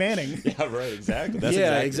to Peyton Manning? Yeah, right. Exactly. That's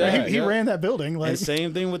Yeah, exactly. exactly. He Yeah. ran that building. Like, And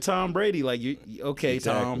same thing with Tom Brady. Like, okay,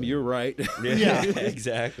 Tom, Exactly. you're right. Right. Yeah.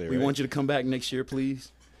 Exactly. We right. want you to come back next year,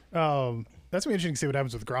 please. that's gonna be interesting to see what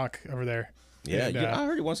happens with Gronk over there. Yeah, And, I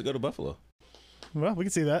heard he wants to go to Buffalo. Well, we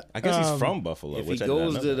can see that. I guess he's from Buffalo. If he which I did not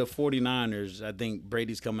goes know to that. the 49ers, I think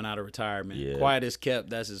Brady's coming out of retirement. Yeah. Quiet as kept,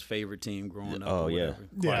 that's his favorite team growing up. Oh or yeah, whatever.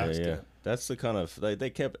 Yeah. Quiet as yeah. kept. That's the kind of they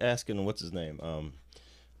kept asking what's his name.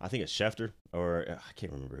 I think it's Schefter or I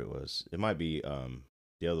can't remember who it was. It might be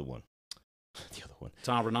the other one. The other one.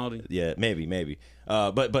 Tom Rinaldi. Yeah, maybe.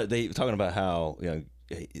 But they talking about how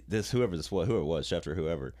whoever it was, Schefter,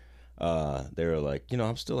 whoever. They were like,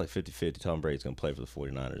 I'm still like 50-50. Tom Brady's gonna play for the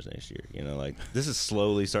 49ers next year. Like this is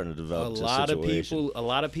slowly starting to A develop. lot to a of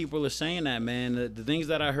situation. people are saying that, man. The things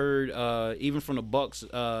that I heard, even from the Bucks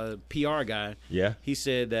PR guy, Yeah. he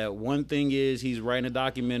said that one thing is he's writing a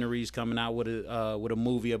documentary, he's coming out with a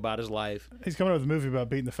movie about his life. He's coming up with a movie about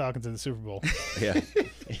beating the Falcons in the Super Bowl. Yeah.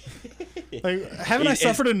 Like, haven't I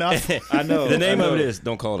suffered enough? I know. The name of it is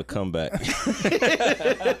 "Don't Call It a Comeback."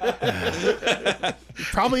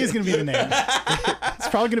 Probably is going to be the name. It's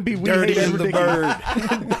probably going to be We Dirty Hate and the Edward Dickey. bird.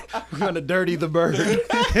 We're gonna dirty the bird.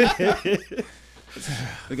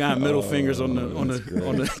 The guy middle fingers on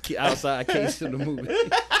the outside case of the movie.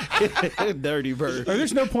 Dirty bird.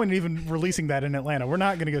 There's no point in even releasing that in Atlanta. We're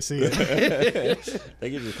not going to go see it. They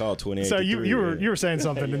give you a call 28. So you were saying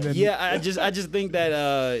something, and then Yeah, I just think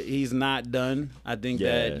that he's not done. I think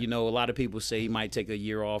Yeah. that a lot of people say he might take a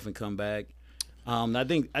year off and come back. I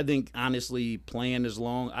think honestly playing as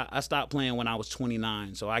long. I stopped playing when I was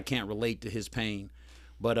 29, so I can't relate to his pain.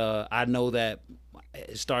 But I know that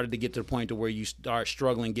it started to get to the point to where you start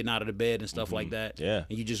struggling getting out of the bed and stuff like that. Yeah.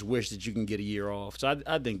 And you just wish that you can get a year off. So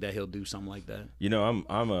I think that he'll do something like that.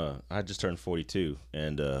 I just turned 42,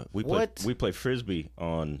 and we What? play frisbee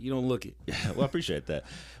on. You don't look it. Well, I appreciate that,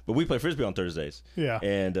 but we play frisbee on Thursdays. Yeah.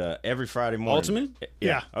 And every Friday morning. Ultimate?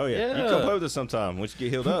 Yeah. Oh yeah. You Yeah. come play with us sometime once you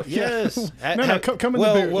get healed up. Yes. No, come in the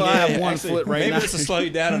well, booth. well, I have one actually, foot right maybe now. this will slow you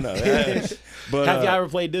down enough. Yeah. But Have y'all ever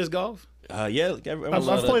played disc golf? yeah, I've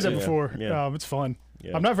played that before. Yeah. It's fun.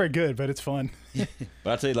 Yeah. I'm not very good, but it's fun.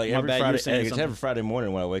 But I tell you, like My every bad, you were Friday, saying something. every Friday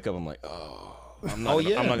morning when I wake up, I'm like, I'm not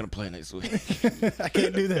gonna play next week. I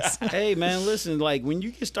can't do this. Hey man, listen, like when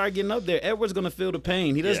you start getting up there, Edward's gonna feel the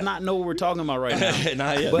pain. He does Yeah. not know what we're talking about right now.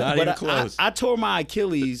 not yet, not even close. I tore my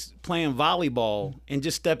Achilles playing volleyball and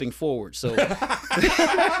just stepping forward. So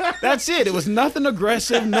that's it. It was nothing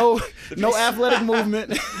aggressive, no athletic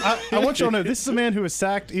movement. I want you to know this is a man who has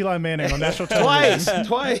sacked Eli Manning on national television.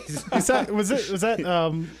 Twice. He sacked, was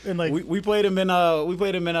that in like We played him in a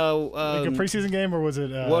preseason game, or was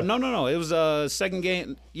it? well, no. It was second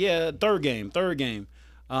game. Yeah, third game.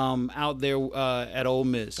 Out there at Ole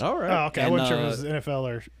Miss. All right. Oh, okay. I And, wasn't sure if it was NFL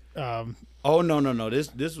or. Oh no.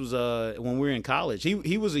 This was when we were in college.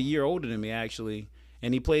 He was a year older than me actually,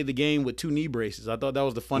 and he played the game with 2 knee braces. I thought that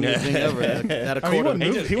was the funniest thing ever. At a I mean,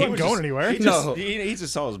 quarter. he wasn't going anywhere. He No.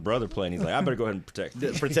 just saw his brother playing. He's like, I better go ahead and protect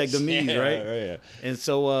the knees, Yeah, right? yeah. And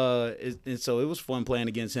so it was fun playing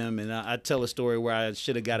against him. And I tell a story where I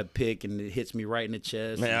should have got a pick and it hits me right in the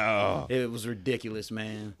chest. Man, oh. It was ridiculous,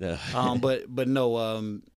 man. Yeah. But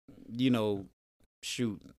no,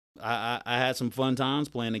 shoot. I had some fun times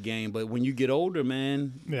playing the game, but when you get older,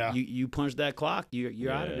 man, Yeah. you punch that clock,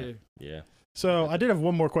 you're out of there. Yeah. So I did have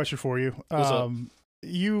one more question for you. What's up?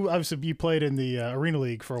 You obviously you played in the Arena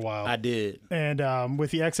League for a while, I did. and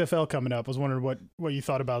with the XFL coming up, I was wondering what you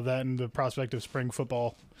thought about that and the prospect of spring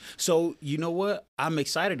football. So you know what? I'm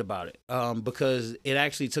excited about it because it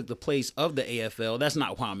actually took the place of the AFL. That's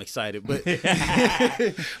not why I'm excited, but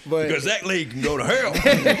Because that league can go to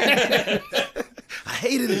hell. I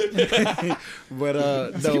hated it. But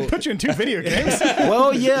no. Put you in 2 video games.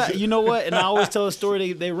 Well, yeah, you know what? And I always tell a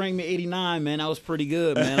story. They ranked me 89, man. That was pretty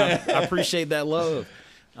good, man. I appreciate that love.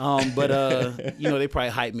 But you know, they probably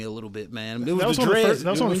hyped me a little bit, man. It was That was the one of the dreads. first, that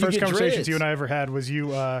was one of When the you first get conversations dreads. you and I ever had. Was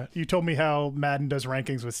you told me how Madden does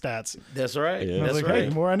rankings with stats. That's right. Yeah. And I was That's like, hey, right.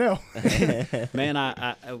 the more I know. Man,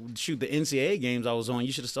 I shoot the NCAA games I was on.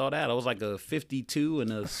 You should have saw that. I was like a 52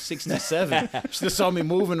 and a 67. Should have saw me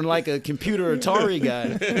moving like a computer Atari guy.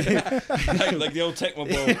 like the old Tecmo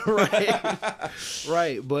Bowl.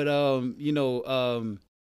 Right. But you know,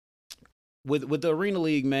 with the Arena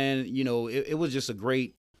League, man, you know, it was just a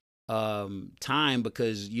great time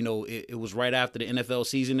because you know it was right after the NFL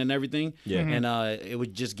season and everything. Yeah. And it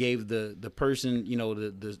would just gave the person, you know,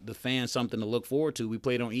 the fan something to look forward to. We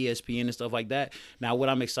played on ESPN and stuff like that. Now, what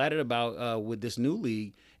I'm excited about with this new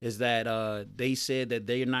league is that they said that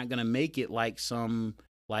they're not gonna make it like some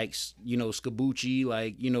you know Skabuchi,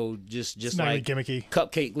 like you know just It's not like really gimmicky.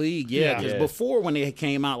 Cupcake League, yeah. Yeah. Because Yeah. before when they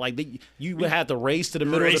came out, like you would have to race to the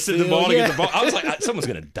middle Race of to the the field. ball to yeah. get the ball. I was like, someone's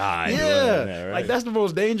gonna die. doing Yeah, that, right? like that's the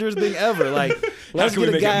most dangerous thing ever. Like, let's can we get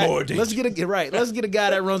a make it guy. more Let's get a right. Let's get a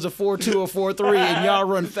guy that runs a 4.2 or 4.3, and y'all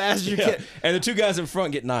run fast as you Yeah. can. And the two guys in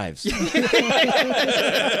front get knives.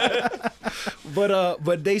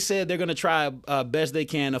 But they said they're gonna try best they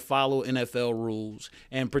can to follow NFL rules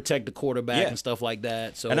and protect the quarterback Yeah. and stuff like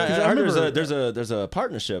that. So And I I heard remember- there's a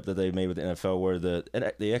partnership that they made with the NFL where the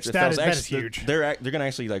XFL That is huge. They're gonna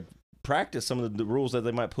actually like practice some of the rules that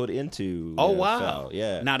they might put into. oh the wow, NFL.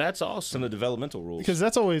 Yeah. Now that's Some awesome. of the developmental rules. Because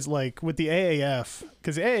that's always like with the AAF,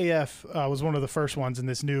 because the AAF was one of the first ones in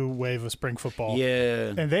this new wave of spring football.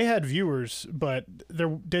 Yeah, And they had viewers, but there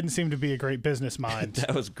didn't seem to be a great business mind.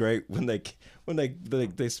 That was great when they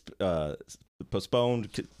postponed,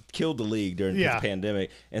 killed the league during Yeah. the pandemic,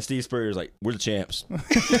 and Steve Spurrier's like, "We're the champs."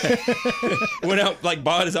 Went out like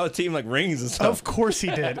bought his own team like rings and stuff. Of course he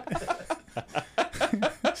did.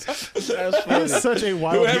 that's He funny. was such a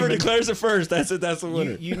wild Whoever human. declares it first, that's it. That's the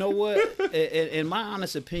winner. You know what? In my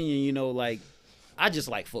honest opinion, you know, like I just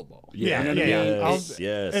like football. Yeah, You know what yeah, I mean? yeah. I'll- Yes,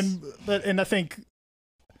 yes. And I think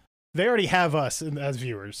they already have us as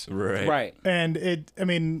viewers. right. Right. And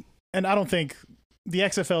and I don't think the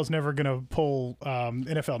XFL is never going to pull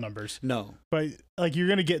NFL numbers, No. but like you're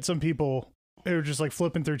going to get some people who are just like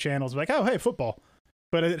flipping through channels like, oh, hey, football.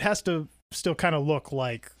 But it has to still kind of look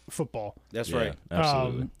like football. That's Yeah, right.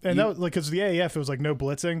 absolutely. And that was like, cause the AAF, it was like no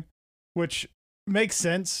blitzing, which makes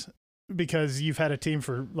sense because you've had a team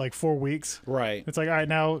for like 4 weeks. Right. It's like, all right,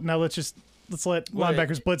 now let's let Well,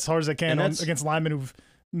 linebackers blitz as hard as they can and that's- against linemen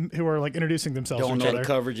who are like introducing themselves Don't to know each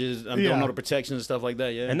the other. coverages. Yeah. Don't know the protections and stuff like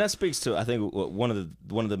that. Yeah. And that speaks to, I think, one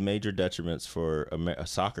of the major detriments for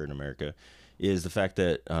soccer in America is the fact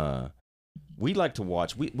that we like to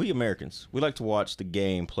watch. We Americans, we like to watch the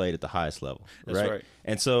game played at the highest level, That's right.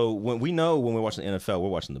 And so when we're watching the NFL, we're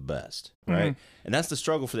watching the best, right? Mhm. And that's the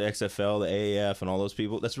struggle for the XFL, the AAF, and all those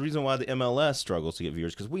people. That's the reason why the MLS struggles to get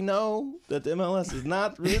viewers, because we know that the MLS is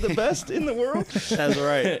not really the best in the world. That's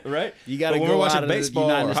right. Right? You gotta But when go we're watching out of the baseball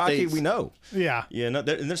United or hockey, States. we know. Yeah. Yeah, no, and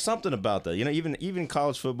there's something about that. You know, even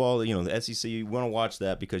college football, you know, the SEC, you want to watch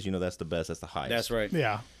that because you know that's the best, that's the highest. That's right.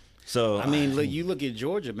 Yeah. So I mean, look, you look at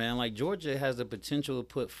Georgia, man. Like Georgia has the potential to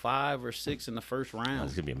put 5 or 6 in the first it's round.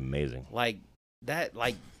 gonna be amazing. Like that.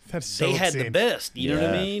 Like That's so they had the obscene. best. You know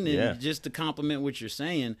what I Yeah, mean? And yeah. just to compliment what you're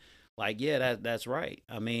saying, like yeah, that's right.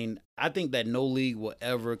 I mean, I think that no league will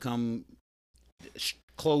ever come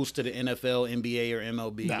close to the NFL, NBA, or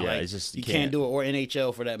MLB. No. Like, Yeah, it's just- you you can't can't. do it, or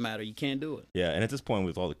NHL for that matter. You can't do it. Yeah, and at this point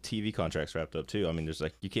with all the TV contracts wrapped up too, I mean, there's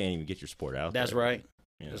like you can't even get your sport out. That's there. right.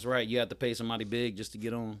 Yeah. That's right. You have to pay somebody big just to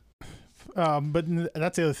get on. But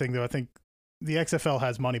that's the other thing, though. I think the XFL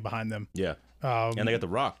has money behind them. Yeah, Um, and they got The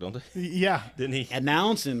Rock, don't they? yeah. Didn't he?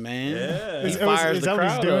 Announcing, man. Yeah. He Is fires is the that what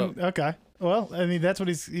he's crowd doing? up. Okay. Well, I mean, that's what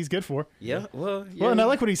he's good for. Yeah. Well. Yeah. Well, and I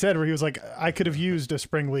like what he said, where he was like, "I could have used a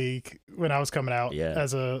spring league when I was coming out Yeah.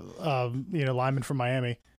 as a lineman from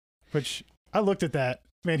Miami," which I looked at that.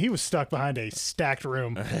 Man, he was stuck behind a stacked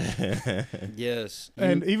room, Yes.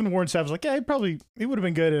 and even Warren Sapp was like, "Yeah, he would have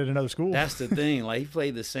been good at another school." That's the thing. Like he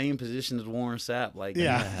played the same position as Warren Sapp. Like,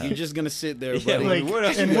 Yeah. you're just gonna sit there, Yeah, buddy. like, what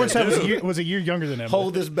else and you Warren gonna Sapp was a year younger than him.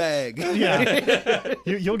 Hold this bag. Yeah,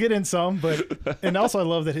 you'll get in some, but and also I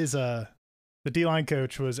love that his the D-line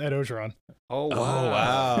coach was Ed Ogeron. Oh Oh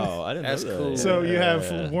wow, I didn't That's know that. cool. So you Yeah.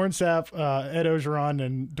 have Warren Sapp, Ed Ogeron,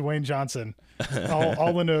 and Dwayne Johnson,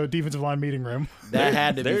 all in a defensive line meeting room. That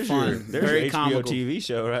had to be There's fun. your Very HBO comical. TV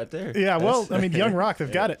show right there. Yeah, well, I mean, Young Rock,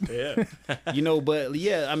 they've got it. Yeah. You know, but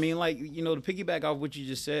yeah, I mean, like, you know, to piggyback off what you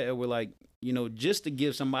just said, we're like, you know, just to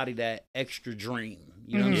give somebody that extra dream.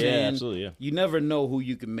 You know what I'm Yeah, saying? absolutely. Yeah. You never know who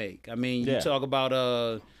you can make. I mean, you Yeah. talk about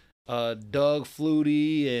Doug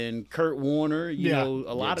Flutie and Kurt Warner. You Yeah. know,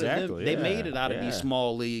 a lot of them, Exactly, they yeah, made it out of these yeah.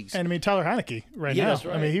 small leagues. And I mean Tyler Heineke right Yeah, now. that's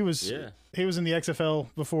right. I mean he was Yeah. he was in the XFL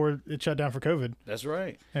before it shut down for COVID, That's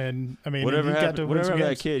right. and I mean Whatever he got to happened, win whatever some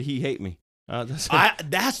happened to that games. kid, he hate me. That's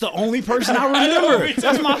That's the only person I remember.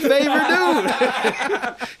 That's my favorite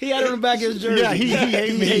dude. He had it on the back of his jersey. Yeah, he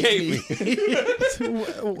hate me. He hate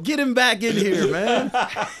me. Get him back in here, man.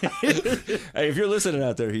 Hey, if you're listening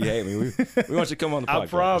out there, he hate me. We want you to come on the podcast. I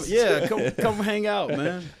promise. Yeah, come hang out,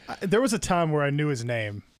 man. There was a time where I knew his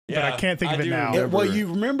name, but I Yeah, can't think of I it do now. remember. Well, you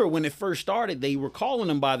remember when it first started, they were calling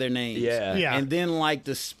them by their names. Yeah. Yeah. And then, like,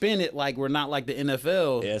 to spin it like we're not like the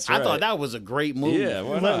NFL. Yeah, that's I right. thought that was a great move. Yeah,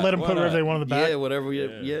 why Let not? them Why put whatever not? they want on the back. Yeah, whatever.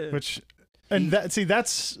 Yeah. Which, and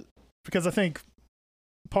that's because I think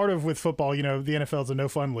part of with football, you know, the NFL is a no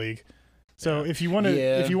fun league. So if you want to,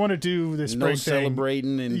 Yeah. if you want to do this No spring thing,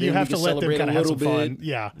 celebrating, and you then have we to can let them celebrate kind a of have little some bit. fun.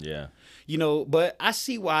 Yeah, Yeah. You know, but I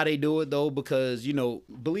see why they do it though, because you know,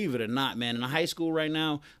 believe it or not, man, in high school right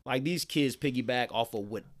now, like these kids piggyback off of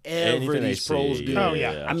whatever Anything they these pros see. do. Oh,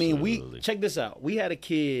 yeah. I mean, absolutely. check this out. We had a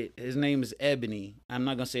kid. His name is Ebony. I'm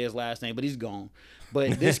not gonna say his last name, but he's gone.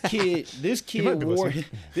 But this kid, might be wore listening.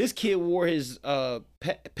 this kid wore his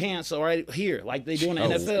pants right here, like they do in the Oh,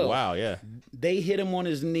 NFL. wow, yeah. They hit him on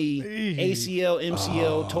his knee, ACL,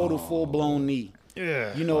 MCL, total full blown knee.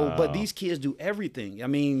 yeah. You know, but these kids do everything. I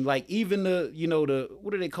mean, like even the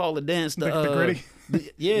what do they call the dance? The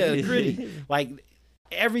gritty? Yeah, the gritty. Like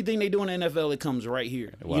everything they do in the NFL, it comes right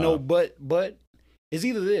here. Wow. You know, but it's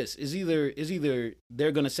either this, is either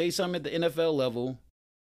they're gonna say something at the NFL level,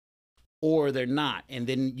 or they're not, and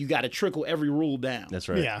then you got to trickle every rule down. That's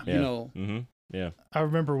right. Yeah. You know. Mm-hmm. Yeah. I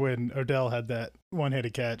remember when Odell had that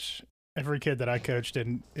one-handed catch. Every kid that I coached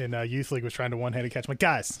in youth league was trying to one-handed catch. I'm like,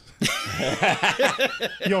 guys,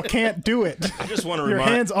 y'all can't do it. I just want to Your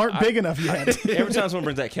remind. hands aren't big enough yet. Every time someone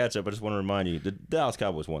brings that catch up, I just want to remind you the Dallas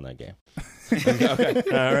Cowboys won that game. Okay.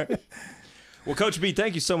 All right. Well, Coach B,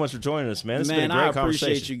 thank you so much for joining us, man. This has Man, been a I great conversation.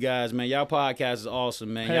 appreciate you guys, man. Y'all podcast is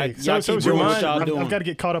awesome, man. Hey, y'all so keep is doing yours. what y'all doing. I've got to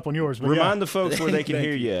get caught up on yours. But Remind yeah. the folks where they can Thank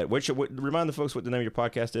hear you. you at. Remind the folks what the name of your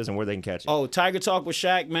podcast is and where they can catch you. Oh, Tiger Talk with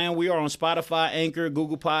Shaq, man. We are on Spotify, Anchor,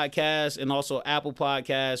 Google Podcasts, and also Apple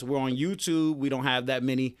Podcasts. We're on YouTube. We don't have that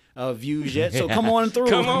many views yet, so come on through.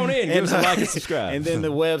 Come on in. Give us a like and subscribe. And then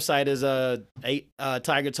the website is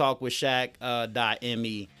Tiger Talk with Shaq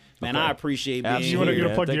 .me. Man, Okay. I appreciate being Absolutely, You wanna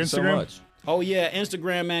here. plug man. your Thank you Instagram? so much. Oh yeah,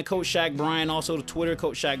 Instagram, man, Coach Shaq Bryant. Also the Twitter,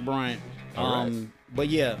 Coach Shaq Bryant. All right. But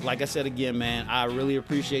yeah, like I said again, man, I really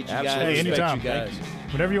appreciate you Absolutely. guys. Hey, Respect anytime. you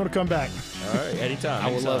guys. Whenever you want to come back, All right. Anytime. I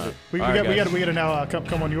would anytime. love it. we All right, got guys. to now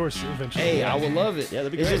come on yours eventually. Hey, I would love it. Yeah,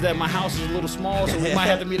 that'd be It's great. just that my house is a little small, so we might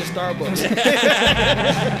have to meet at Starbucks.